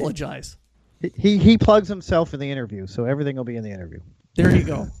apologize. He plugs himself in the interview, so everything will be in the interview. There you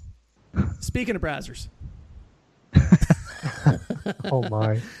go. Speaking of Brazzers. Oh,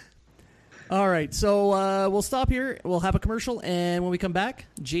 my. All right, so we'll stop here. We'll have a commercial, and when we come back,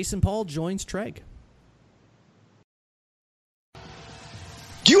 Jason Paul joins Treg.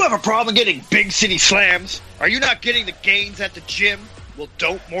 Do you have a problem getting big city slams? Are you not getting the gains at the gym? Well,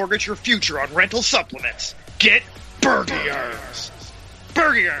 don't mortgage your future on rental supplements. Get Bergie Arms.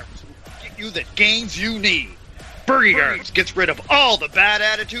 Bergie Arms will get you the gains you need. Bergie Arms gets rid of all the bad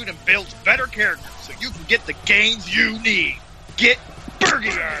attitude and builds better character so you can get the gains you need. Get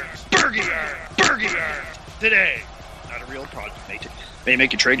Bergie Arms. Bergie Arms. Bergie Arms today. Not a real product. May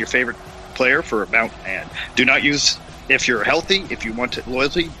make you trade your favorite player for a mount, and do not use... If you're healthy, if you want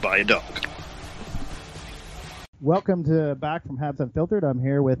loyalty, buy a dog. Welcome to back from Habs Unfiltered. I'm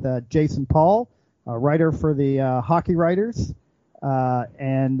here with Jason Paul, a writer for the Hockey Writers,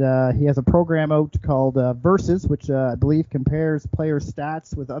 and he has a program out called Versus, which I believe compares players'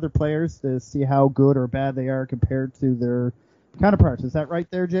 stats with other players to see how good or bad they are compared to their counterparts. Is that right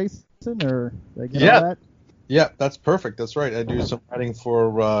there, Jason? Or did I get all that? Yeah, that's perfect. That's right. I do some writing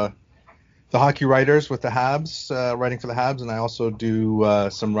for the Hockey Writers with the Habs, writing for the Habs, and I also do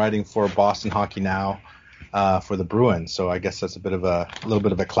some writing for Boston Hockey Now for the Bruins. So I guess that's a little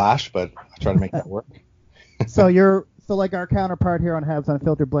bit of a clash, but I try to make that work. So like our counterpart here on Habs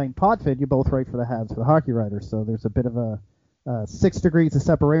Unfiltered, Blaine Podfin, you both write for the Habs for the Hockey Writers. So there's a bit of a 6 degrees of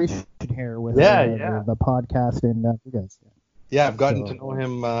separation here with the podcast and you guys. Yeah, I've gotten to know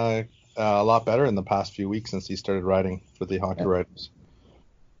him a lot better in the past few weeks since he started writing for the Hockey Writers.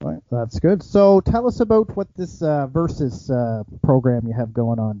 Right, that's good. So tell us about what this Versus program you have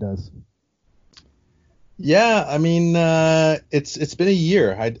going on does. Yeah, I mean, it's been a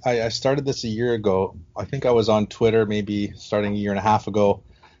year. I started this a year ago. I think I was on Twitter maybe starting a year and a half ago.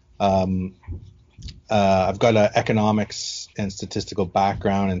 I've got an economics and statistical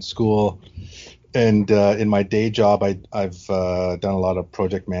background in school, and in my day job, I've done a lot of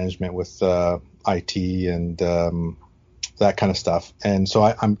project management with IT and that kind of stuff. And so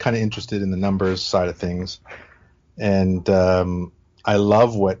I'm kind of interested in the numbers side of things. And I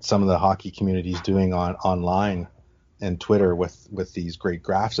love what some of the hockey community is doing online and Twitter with these great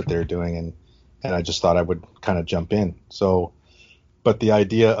graphs that they're doing. And I just thought I would kind of jump in. So, but the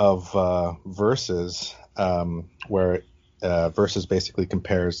idea of Versus, where Versus basically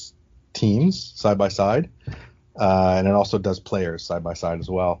compares teams side by side, and it also does players side by side as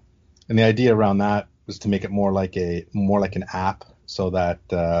well. And the idea around that was to make it more like an app, so that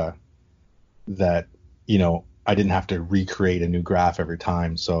I didn't have to recreate a new graph every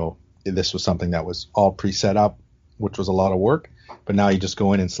time. So this was something that was all pre-set up, which was a lot of work. But now you just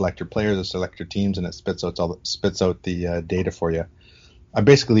go in and select your players or select your teams, and it spits out the data for you. I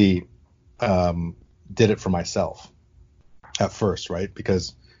basically did it for myself at first, right?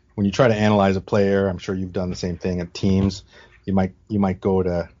 Because when you try to analyze a player, I'm sure you've done the same thing at teams. You might go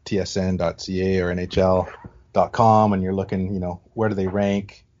to tsn.ca or nhl.com and you're looking, where do they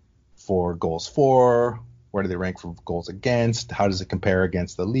rank for goals for? Where do they rank for goals against? How does it compare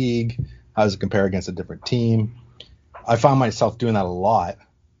against the league? How does it compare against a different team? I found myself doing that a lot,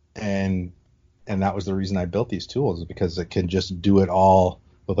 and that was the reason I built these tools, because it can just do it all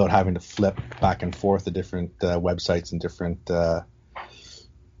without having to flip back and forth the different websites and different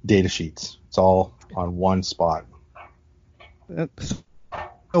data sheets. It's all on one spot.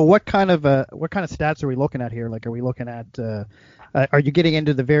 So what kind of stats are we looking at here? Like, are we looking at are you getting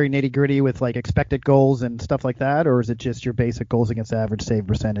into the very nitty gritty with like expected goals and stuff like that, or is it just your basic goals against average, save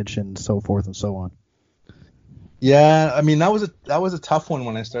percentage, and so forth and so on? Yeah, I mean that was a tough one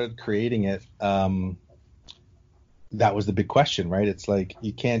when I started creating it. That was the big question, right? It's like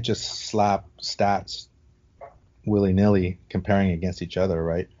you can't just slap stats willy-nilly comparing against each other,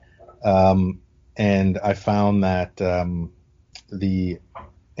 right? And I found that the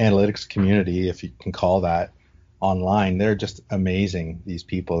analytics community, if you can call that, online, they're just amazing. These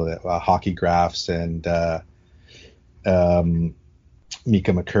people, Hockey Graphs and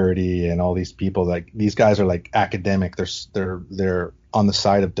Mika McCurdy and all these people, like these guys are like academic. They're on the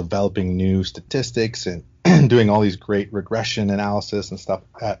side of developing new statistics and doing all these great regression analysis and stuff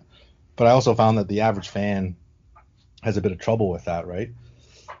like that. But I also found that the average fan has a bit of trouble with that, right?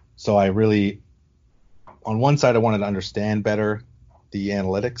 So I really, on one side, I wanted to understand better the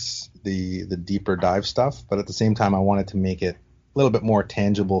analytics, the deeper dive stuff, but at the same time, I wanted to make it a little bit more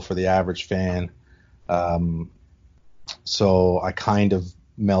tangible for the average fan. So I kind of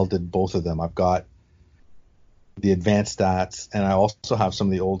melded both of them. I've got the advanced stats, and I also have some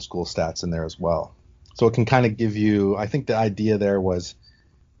of the old school stats in there as well. So it can kind of give you, I think the idea there was,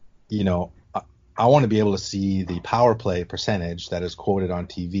 I want to be able to see the power play percentage that is quoted on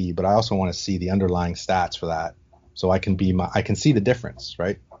TV, but I also want to see the underlying stats for that. So I can see the difference,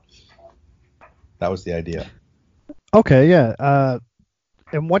 right? That was the idea. Okay, yeah.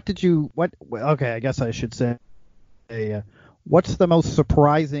 And okay, I guess I should say, what's the most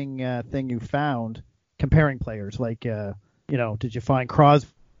surprising thing you found comparing players? Like, did you find Crosby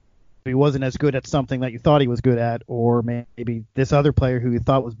wasn't as good at something that you thought he was good at, or maybe this other player who you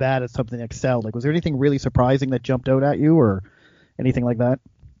thought was bad at something excelled? Like, was there anything really surprising that jumped out at you, or anything like that?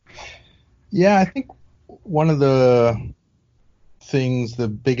 Yeah, I think one of the things, the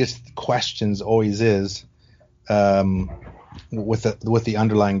biggest questions always is with the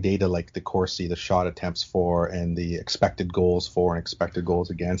underlying data, like the Corsi, the shot attempts for, and the expected goals for and expected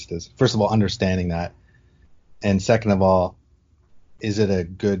goals against, is first of all understanding that, and second of all, is it a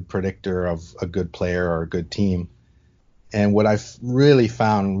good predictor of a good player or a good team? And what I've really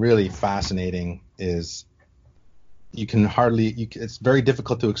found really fascinating is it's very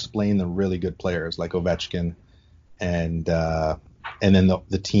difficult to explain the really good players like Ovechkin and then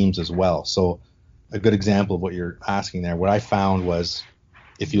the teams as well. So a good example of what you're asking there, what I found was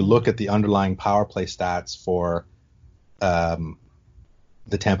if you look at the underlying power play stats for the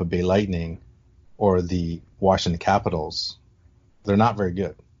Tampa Bay Lightning or the Washington Capitals, they're not very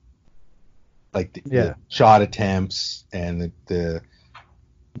good. Like the shot attempts and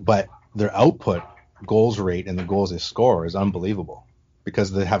but their output, goals rate, and the goals they score is unbelievable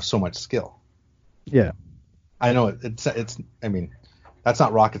because they have so much skill. Yeah, I know it's. I mean, that's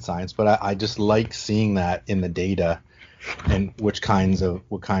not rocket science, but I just like seeing that in the data, and what kind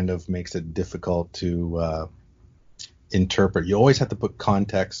of makes it difficult to interpret. You always have to put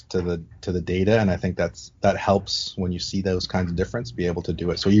context to the data, and I think that helps when you see those kinds of difference, be able to do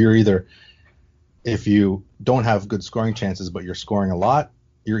it. So you're either, if you don't have good scoring chances but you're scoring a lot,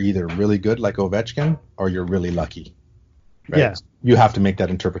 you're either really good like Ovechkin or you're really lucky. Right? Yeah. You have to make that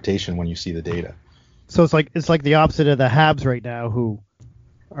interpretation when you see the data. So it's like the opposite of the Habs right now, who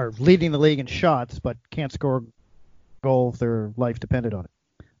are leading the league in shots but can't score a goal if their life depended on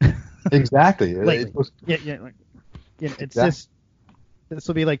it. Exactly. It's exactly. This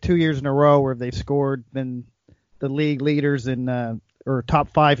will be like 2 years in a row where they've scored, been the league leaders in or top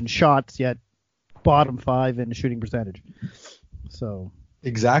 5 in shots, yet bottom 5 in shooting percentage. So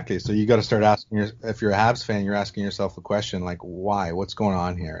exactly. So you got to start asking if you're a Habs fan, you're asking yourself a question like, why? What's going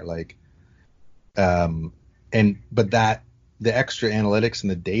on here? Like, but that the extra analytics and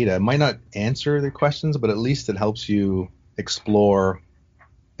the data might not answer the questions, but at least it helps you explore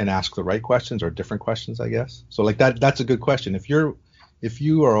and ask the right questions or different questions, I guess. So like that's a good question. If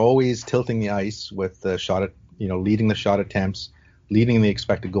you are always tilting the ice with the shot, leading the shot attempts, leading the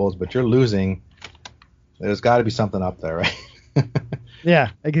expected goals, but you're losing, there's got to be something up there, right?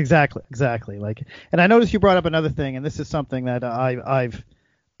 Yeah, exactly. Like, and I noticed you brought up another thing, and this is something that I've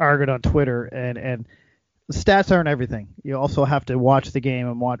argued on Twitter, and stats aren't everything. You also have to watch the game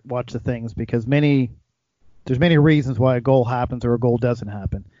and watch the things, because there's many reasons why a goal happens or a goal doesn't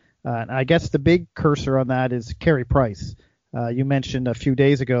happen. And I guess the big cursor on that is Carey Price. You mentioned a few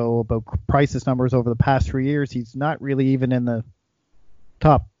days ago about Price's numbers over the past 3 years. He's not really even in the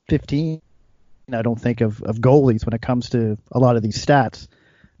top 15, I don't think, of goalies when it comes to a lot of these stats.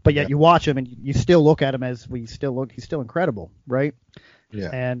 but yet you watch him and you still look at him as he's still incredible, right? Yeah.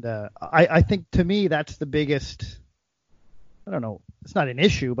 And I think to me that's the biggest. I don't know. It's not an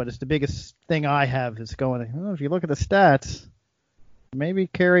issue, but it's the biggest thing I have is going. Oh, if you look at the stats, maybe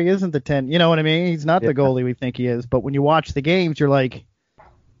Carey isn't the 10. You know what I mean? He's not the goalie we think he is. But when you watch the games, you're like,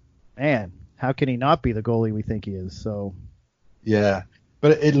 man, how can he not be the goalie we think he is? So. Yeah,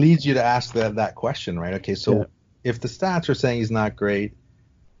 but it leads you to ask that question, right? Okay, so if the stats are saying he's not great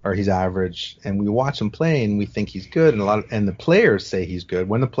or he's average, and we watch him play and we think he's good, and the players say he's good.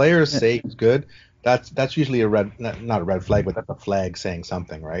 When the players say he's good, that's usually not a red flag, but that's a flag saying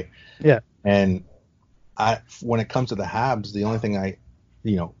something, right? Yeah. And when it comes to the Habs, the only thing I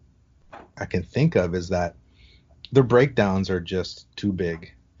can think of is that their breakdowns are just too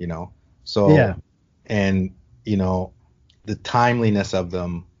big, So and the timeliness of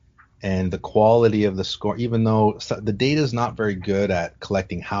them and the quality of the score, even though the data is not very good at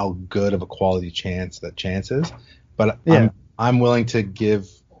collecting how good of a quality chance is, but I'm willing to give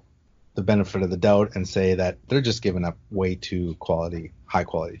the benefit of the doubt and say that they're just giving up way too high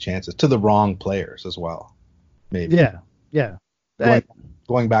quality chances to the wrong players as well. Maybe. Yeah.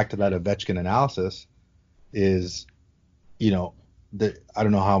 Going back to that Ovechkin analysis is, I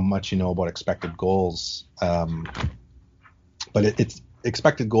don't know how much you know about expected goals, but it's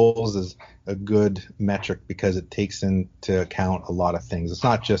expected goals is a good metric because it takes into account a lot of things. It's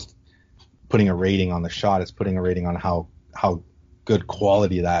not just putting a rating on the shot; it's putting a rating on how good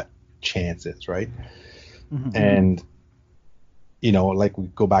quality that chance is, right? Mm-hmm. And like we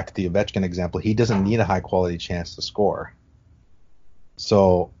go back to the Ovechkin example, he doesn't need a high quality chance to score.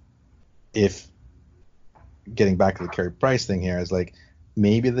 So, if getting back to the Carey Price thing here is like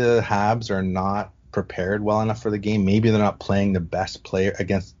maybe the Habs are not prepared well enough for the game. Maybe they're not playing the best player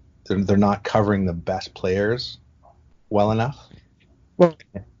against. They're not covering the best players well enough. Well,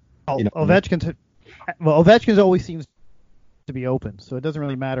 Ovechkin's always seems to be open, so it doesn't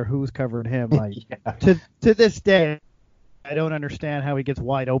really matter who's covering him. Like to this day, I don't understand how he gets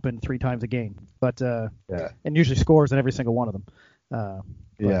wide open 3 times a game, but and usually scores in every single one of them.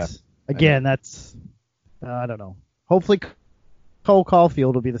 Again, that's I don't know. Hopefully, Cole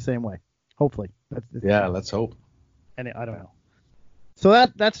Caulfield will be the same way. Hopefully. Let's hope. And I don't know. So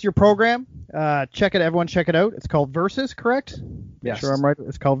that's your program. Check it. Everyone check it out. It's called Versus, correct? Yes. Sure, I'm right.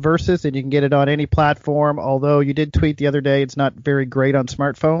 It's called Versus, and you can get it on any platform. Although you did tweet the other day, it's not very great on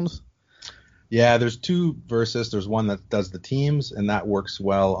smartphones. Yeah, there's 2 Versus. There's one that does the teams, and that works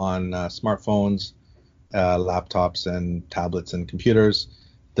well on smartphones, laptops, and tablets and computers.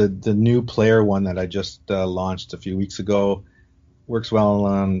 The new player one that I just launched a few weeks ago works well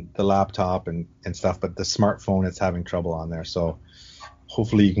on the laptop and stuff, but the smartphone it's having trouble on there. So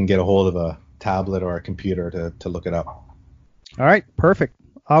hopefully you can get a hold of a tablet or a computer to look it up. All right, perfect.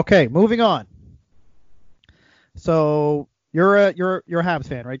 Okay, moving on. So you're a Habs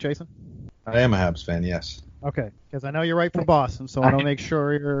fan, right, Jason? I am a Habs fan, yes. Okay, because I know you're right for Boston, so I want to make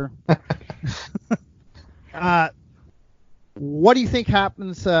sure you're. What do you think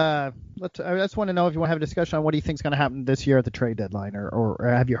happens? I just want to know if you want to have a discussion on what do you think is going to happen this year at the trade deadline, or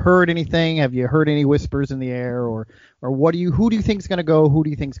have you heard anything? Have you heard any whispers in the air, or who do you think is going to go? Who do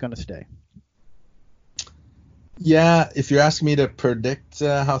you think is going to stay? Yeah, if you're asking me to predict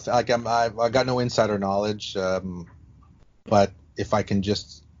how, I've got no insider knowledge, but if I can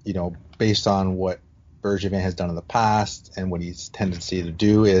just, based on what Bergevin has done in the past and what he's tendency to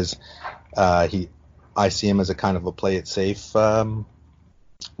do is, I see him as a kind of a play it safe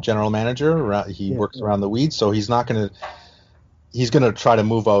general manager. He works around the weeds, so he's going to try to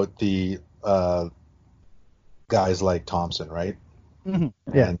move out the guys like Thompson, right?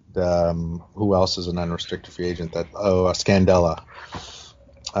 Mm-hmm. Yeah. And who else is an unrestricted free agent? Scandella.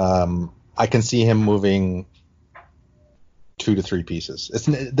 I can see him moving 2 to 3 pieces.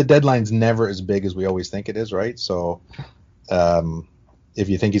 The deadline's never as big as we always think it is, right? So if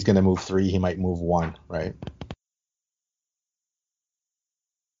you think he's going to move 3, he might move 1, right?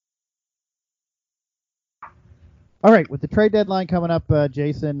 All right, with the trade deadline coming up,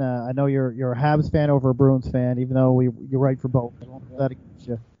 Jason, I know you're a Habs fan over a Bruins fan, even though you're right for both. I won't put that against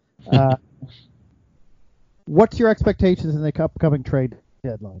you. What's your expectations in the upcoming trade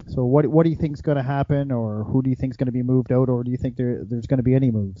deadline? So what do you think is going to happen, or who do you think is going to be moved out, or do you think there's going to be any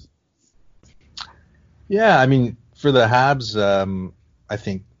moves? Yeah, I mean, for the Habs, I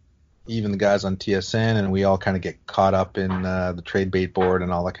think even the guys on TSN and we all kind of get caught up in the trade bait board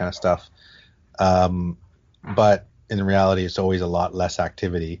and all that kind of stuff. But in reality, it's always a lot less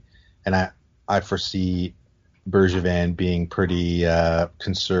activity. And I foresee Bergevin being pretty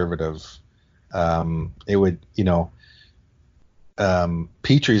conservative. It would,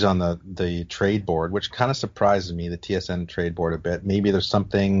 Petry's on the trade board, which kind of surprises me, the TSN trade board a bit. Maybe there's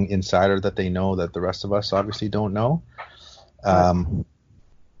something insider that they know that the rest of us obviously don't know. But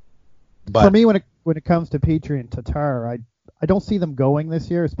for me, when it comes to Petry and Tatar, I don't see them going this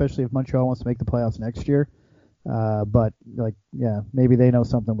year, especially if Montreal wants to make the playoffs next year. But maybe they know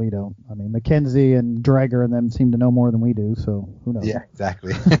something we don't. I mean, McKenzie and Dreger and them seem to know more than we do, so who knows? Yeah,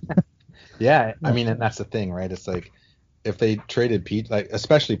 exactly. Yeah, I mean, and that's the thing, right? It's like if they traded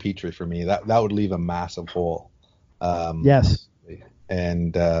especially Petry for me, that would leave a massive hole. Yes.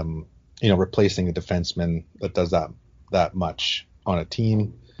 And replacing a defenseman that does that much on a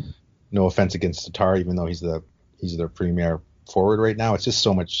team. No offense against Tatar, even though he's their premier forward right now. It's just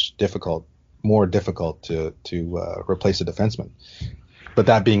so much more difficult to replace a defenseman. But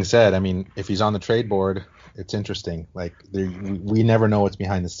that being said, I mean, if he's on the trade board, it's interesting. Like we never know what's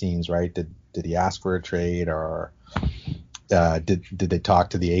behind the scenes, right? Did he ask for a trade, or did they talk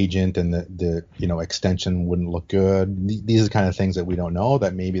to the agent and the extension wouldn't look good? These are the kind of things that we don't know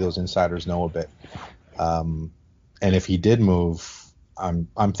that maybe those insiders know a bit. And if he did move,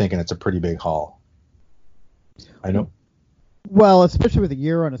 I'm thinking it's a pretty big haul. I know. Well, especially with a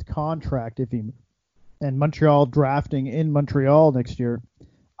year on his contract, and Montreal drafting in Montreal next year,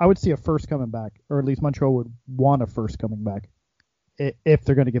 I would see a first coming back, or at least Montreal would want a first coming back if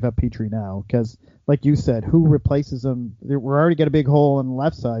they're going to give up Petry now. Because, like you said, who replaces him? We're already got a big hole on the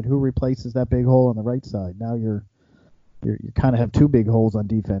left side. Who replaces that big hole on the right side? Now you kind of have two big holes on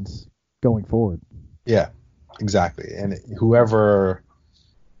defense going forward. Yeah, exactly. And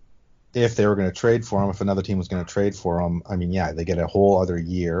if they were going to trade for him, if another team was going to trade for him, I mean, yeah, they get a whole other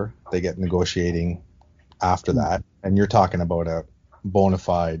year. They get negotiating after that. And you're talking about a bona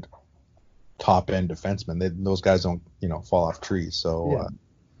fide top-end defenseman. Those guys don't, fall off trees. So,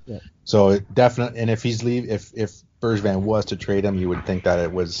 so it definitely, and if if Bergevin was to trade him, you would think that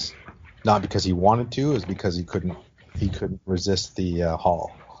it was not because he wanted to, it was because he couldn't resist the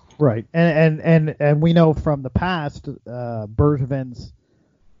haul. Right. And we know from the past, Bergevin's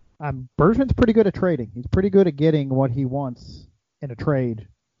pretty good at trading. He's pretty good at getting what he wants in a trade.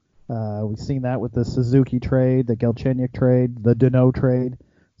 We've seen that with the Suzuki trade, the Galchenyuk trade, the Deneau trade.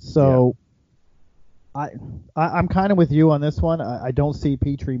 So I'm kind of with you on this one. I don't see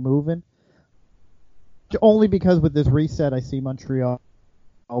Petry moving. Only because with this reset, I see Montreal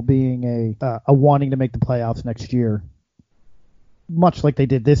being a wanting to make the playoffs next year. Much like they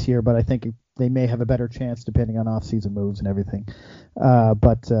did this year, but I think they may have a better chance depending on off-season moves and everything.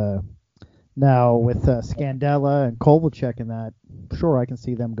 But now with Scandella and Kovalchuk and that, sure, I can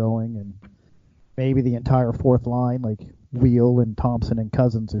see them going, and maybe the entire fourth line, like Wheel and Thompson and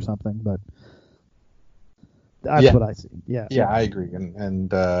Cousins or something. But that's what I see. Yeah, I agree.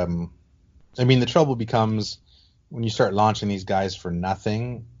 And I mean, the trouble becomes when you start launching these guys for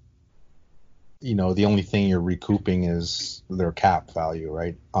nothing. The only thing you're recouping is their cap value,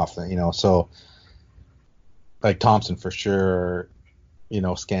 right? So like Thompson for sure,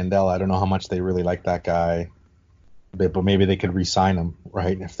 Scandella, I don't know how much they really like that guy, but maybe they could re-sign him,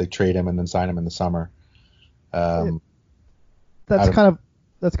 right? If they trade him and then sign him in the summer. That's kind of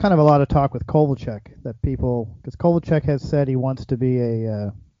a lot of talk with Kovalchuk because Kovalchuk has said he wants to be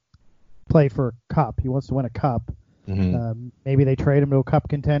play for a cup. He wants to win a cup. Mm-hmm. Maybe they trade him to a cup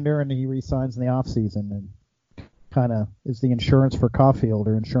contender and he re-signs in the offseason and kind of is the insurance for Caulfield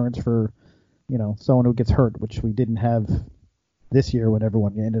or insurance for, someone who gets hurt, which we didn't have this year when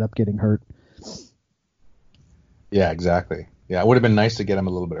everyone ended up getting hurt. Yeah, exactly. Yeah, it would have been nice to get him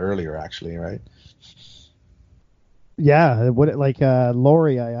a little bit earlier, actually, right? Yeah,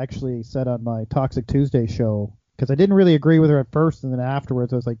 Lori, I actually said on my Toxic Tuesday show, because I didn't really agree with her at first, and then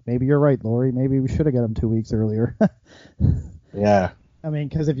afterwards I was like, maybe you're right, Lori. Maybe we should have got him 2 weeks earlier. Yeah. I mean,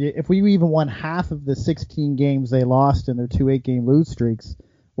 because if we even won half of the 16 games they lost in their 2 8-game lose streaks,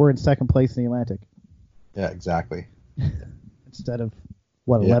 we're in second place in the Atlantic. Yeah, exactly. Instead of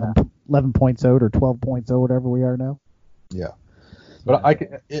 11 points out or 12 points out, whatever we are now. Yeah, but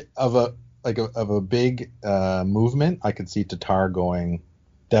of a big movement, I could see Tatar going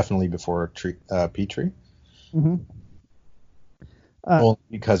definitely before Petry. Mm-hmm. Well,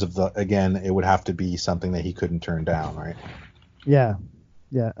 because of it would have to be something that he couldn't turn down, right? Yeah.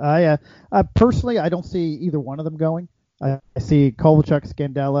 I personally, I don't see either one of them going. I see Kovalchuk,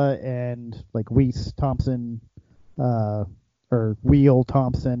 Scandella, and like Weiss, Thompson, or Wheel,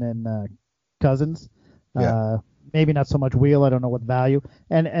 Thompson, and Cousins. Yeah. Maybe not so much Wheel. I don't know what value.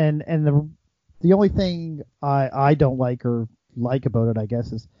 And the only thing I don't like about it, I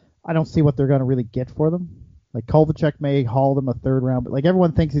guess, is I don't see what they're going to really get for them. Like Kovalchuk may haul them a third round, but like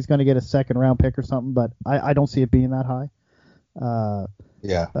everyone thinks he's going to get a second round pick or something, but I don't see it being that high. GMs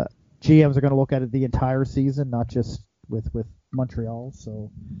are going to look at it the entire season, not just with Montreal.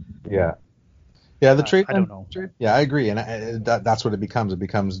 So yeah, the trade. I don't know. Yeah, I agree, and that's what it becomes. It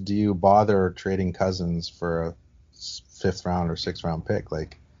becomes, do you bother trading Cousins for a 5th round or 6th round pick,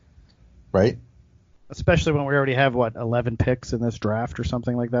 like, right? Especially when we already have 11 picks in this draft or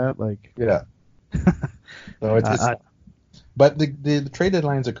something like that. Like, yeah. So but the trade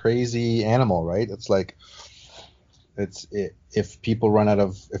deadline's a crazy animal, right? It's like, if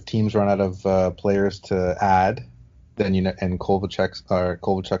teams run out of players to add, then and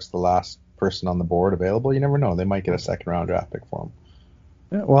Kovalchuk's the last person on the board available, you never know. They might get a 2nd round draft pick for him.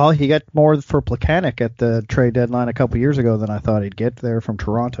 Yeah, well, he got more for Plekanec at the trade deadline a couple years ago than I thought he'd get there from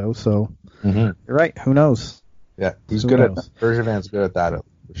Toronto. So you're right. Who knows? Yeah, he's good at that. Bergevin's good at that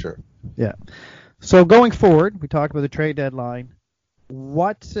for sure. Yeah. So going forward, we talked about the trade deadline.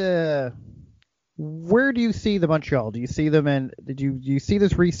 Where do you see the Montreal? Do you see them do you see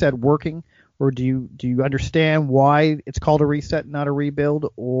this reset working, or do you understand why it's called a reset, not a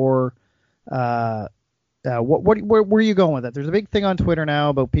rebuild, or where are you going with that? There's a big thing on Twitter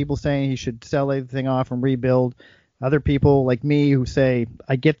now about people saying he should sell everything off and rebuild. Other people like me who say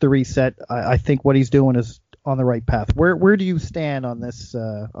I get the reset. I think what he's doing is on the right path. Where do you stand on this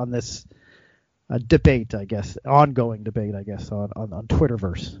debate? I guess ongoing debate. I guess on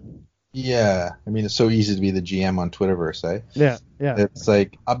Twitterverse. Yeah, I mean, it's so easy to be the GM on Twitterverse, eh? Yeah. It's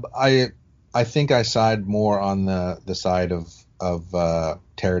like I think I side more on the side of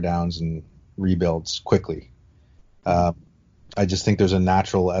tear downs and rebuilds quickly. I just think there's a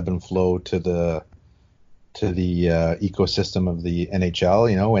natural ebb and flow to the ecosystem of the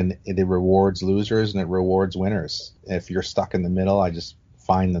NHL, and it rewards losers and it rewards winners. If you're stuck in the middle, I just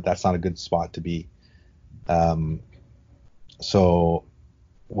find that that's not a good spot to be. So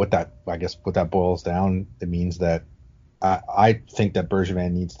what that boils down, it means that I think that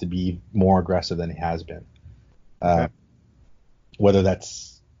Bergevin needs to be more aggressive than he has been. Whether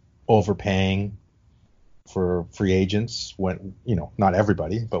that's overpaying for free agents when, not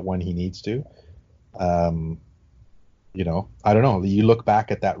everybody, but when he needs to. I don't know. You look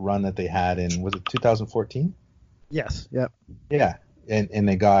back at that run that they had in, was it 2014? Yes. Yep. Yeah. And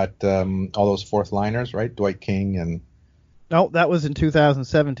they got all those 4th liners, right? Dwight King and. No, that was in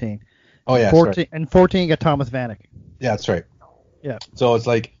 2017. Oh yeah. 14 right. and 14 got Thomas Vanek. Yeah, that's right. Yeah. So it's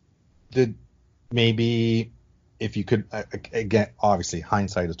like, maybe if you could, again, obviously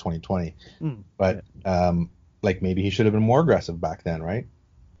hindsight is 2020, but like maybe he should have been more aggressive back then, right?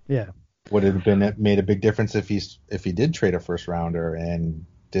 Yeah. Would it have made a big difference if he did trade a 1st rounder and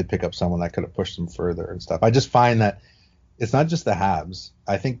did pick up someone that could have pushed him further and stuff? I just find that it's not just the Habs.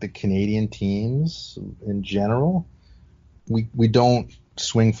 I think the Canadian teams in general, we don't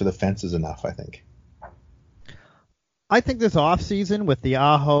swing for the fences enough, I think. I think this offseason with the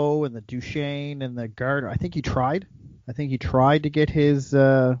Aho and the Duchesne and the Gardner, I think he tried. I think he tried to get his,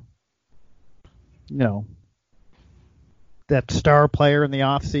 that star player in the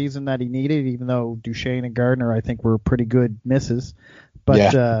offseason that he needed, even though Duchesne and Gardner, I think, were pretty good misses.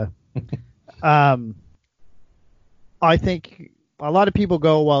 But I think a lot of people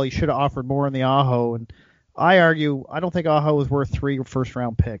go, well, he should have offered more in the Aho. And I argue, I don't think Aho was worth 3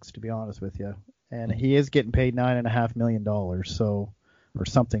 first-round picks, to be honest with you. And he is getting paid $9.5 million, so, or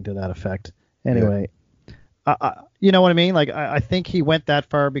something to that effect. Anyway, you know what I mean? Like, I think he went that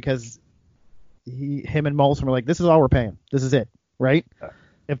far because him and Molson were like, this is all we're paying. This is it, right?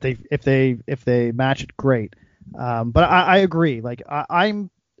 If they match it, great. But I agree. Like, I'm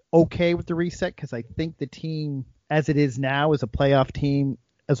okay with the reset because I think the team, as it is now, is a playoff team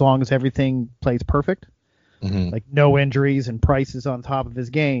as long as everything plays perfect. Like, no injuries and Price is on top of his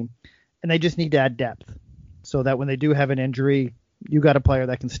game. And they just need to add depth so that when they do have an injury, you got a player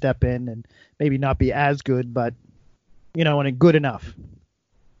that can step in and maybe not be as good, but, and good enough.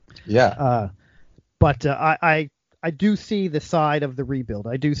 Yeah. But I do see the side of the rebuild.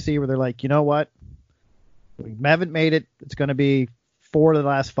 I do see where they're like, you know what? We haven't made it. It's going to be 4 of the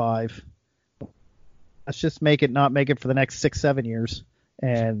last 5. Let's just not make it for the next 6-7 years.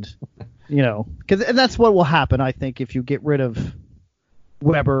 And, and that's what will happen, I think, if you get rid of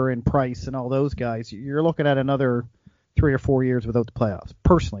Weber and Price and all those guys. You're looking at another 3 or 4 years without the playoffs.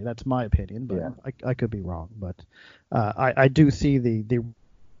 Personally, that's my opinion, but I could be wrong. But I do see the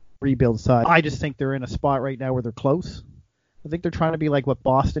rebuild side. I just think they're in a spot right now where they're close. I think they're trying to be like what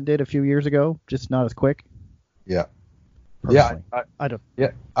Boston did a few years ago, just not as quick. Yeah. Personally. Yeah. I don't.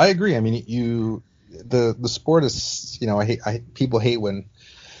 Yeah, I agree. I mean, the sport is, people hate when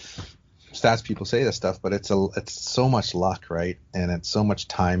stats people say this stuff, but it's so much luck, right? And it's so much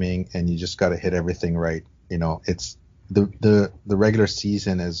timing, and you just got to hit everything right. It's the regular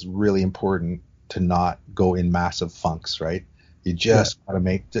season is really important to not go in massive funks, right? You just got to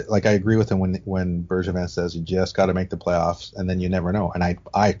make, like, I agree with him when Bergevin says you just got to make the playoffs, and then you never know. And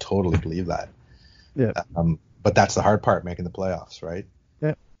I totally believe that. Yeah. But that's the hard part, making the playoffs, right?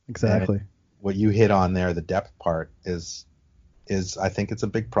 Yeah, exactly. And what you hit on there, the depth part, is I think it's a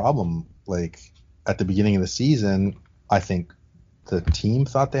big problem. Like, at the beginning of the season, I think the team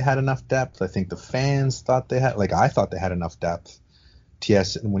thought they had enough depth. I think the fans thought they had, like, I thought they had enough depth.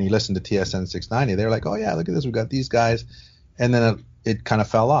 When you listen to TSN 690, they're like, oh yeah, look at this, we got these guys. And then it kind of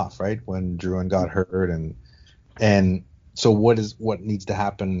fell off, right, when Drouin got hurt, and so what needs to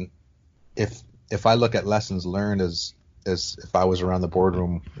happen? If I look at lessons learned as if I was around the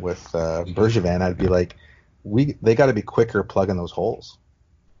boardroom with Bergevin, I'd be like, they got to be quicker plugging those holes,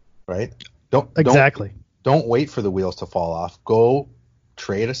 right? Don't wait for the wheels to fall off. Go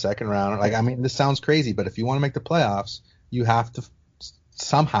trade a second round. Like, I mean, this sounds crazy, but if you want to make the playoffs, you have to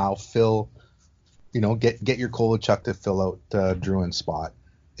somehow fill. Get your Kovalchuk to fill out Drouin's spot.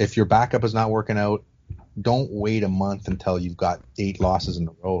 If your backup is not working out, don't wait a month until you've got 8 losses in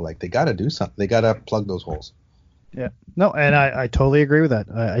a row. Like, they got to do something. They got to plug those holes. Yeah. No, and I totally agree with that.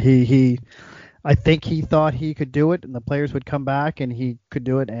 I think he thought he could do it, and the players would come back, and he could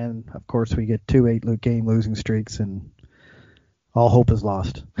do it. And of course, we get 2 8-game losing streaks, and all hope is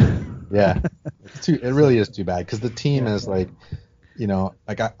lost. Yeah, it really is too bad, because the team is like,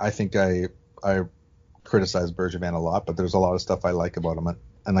 I think I criticize Bergevin a lot, but there's a lot of stuff I like about him,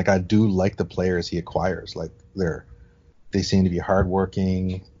 and like, I do like the players he acquires. Like, they seem to be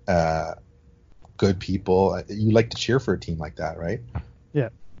hardworking, good people. You like to cheer for a team like that, right? Yeah,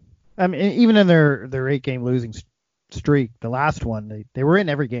 I mean, even in their 8-game losing streak, the last one, they were in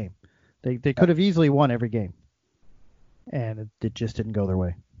every game. They could have easily won every game, and it just didn't go their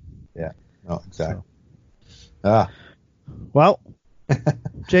way. Yeah, no, exactly. Well,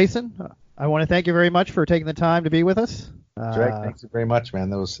 Jason, I want to thank you very much for taking the time to be with us. Greg, thanks very much,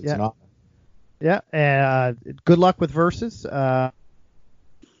 man. It's an honor. Yeah, and good luck with Versus.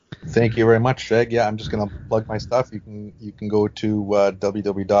 Thank you very much, Greg. Yeah, I'm just going to plug my stuff. You can go to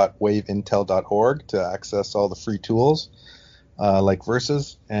www.waveintel.org to access all the free tools like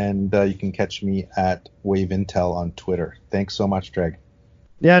Versus, and you can catch me at Wave Intel on Twitter. Thanks so much, Greg.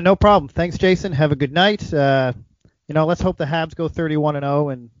 Yeah, no problem. Thanks, Jason. Have a good night. Let's hope the Habs go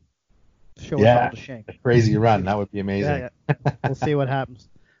 31-0 and show us all the shank. A crazy run. That would be amazing. Yeah. We'll see what happens.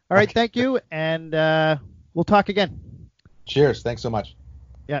 All right, thank you, and we'll talk again. Cheers. Thanks so much.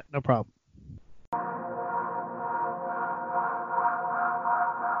 Yeah, no problem.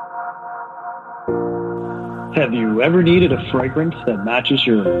 Have you ever needed a fragrance that matches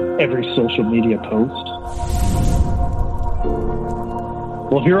your every social media post?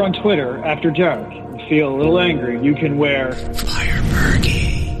 Well, if you're on Twitter after dark and feel a little angry, you can wear Fire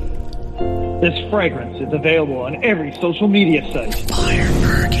Berkey. This fragrance is available on every social media site. Fire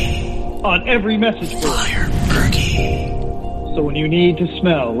Berkey. On every message board. Fire Berkey. So when you need to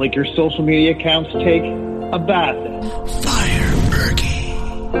smell like your social media accounts take a bath in Fire Berkey,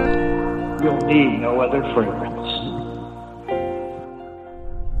 you'll need no other fragrance.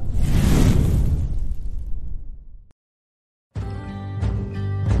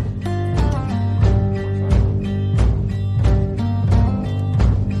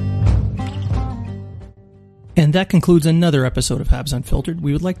 And that concludes another episode of Habs Unfiltered.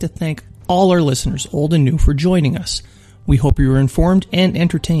 We would like to thank all our listeners, old and new, for joining us. We hope you were informed and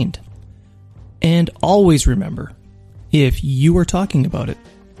entertained. And always remember, if you are talking about it,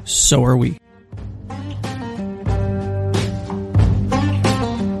 so are we.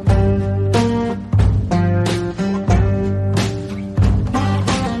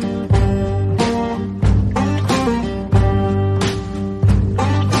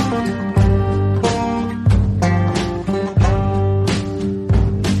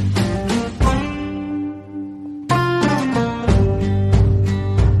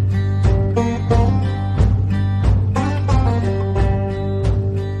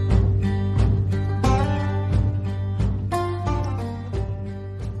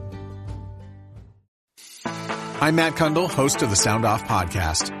 I'm Matt Kundle, host of the Sound Off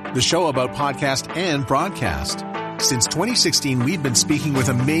Podcast, the show about podcast and broadcast. Since 2016, we've been speaking with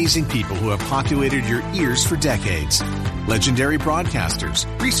amazing people who have populated your ears for decades. Legendary broadcasters,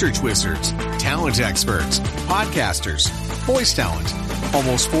 research wizards, talent experts, podcasters, voice talent.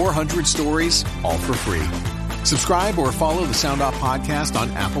 Almost 400 stories, all for free. Subscribe or follow the Sound Off Podcast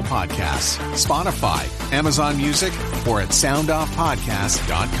on Apple Podcasts, Spotify, Amazon Music, or at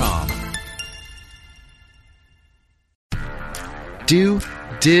soundoffpodcast.com. Do,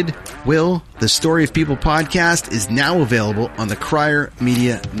 Did, Will, the Story of People podcast is now available on the Crier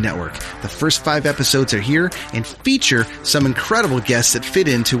Media Network. The first 5 episodes are here and feature some incredible guests that fit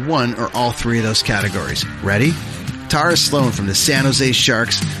into one or all 3 of those categories. Ready? Tara Sloan from the San Jose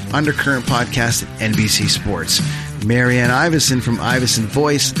Sharks Undercurrent podcast at NBC Sports. Marianne Iveson from Iveson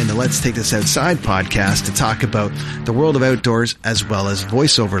Voice and the Let's Take This Outside podcast to talk about the world of outdoors as well as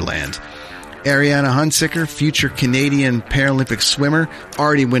voiceover land. Ariana Hunsicker, future Canadian Paralympic swimmer,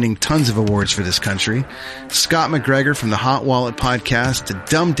 already winning tons of awards for this country. Scott McGregor from the Hot Wallet podcast to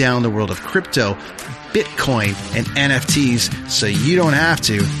dumb down the world of crypto, Bitcoin, and NFTs so you don't have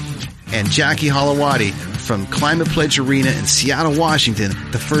to. And Jackie Holowati from Climate Pledge Arena in Seattle, Washington,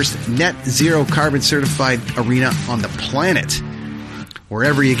 the first net zero carbon certified arena on the planet.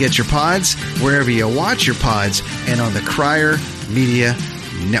 Wherever you get your pods, wherever you watch your pods, and on the Crier Media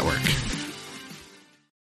Network.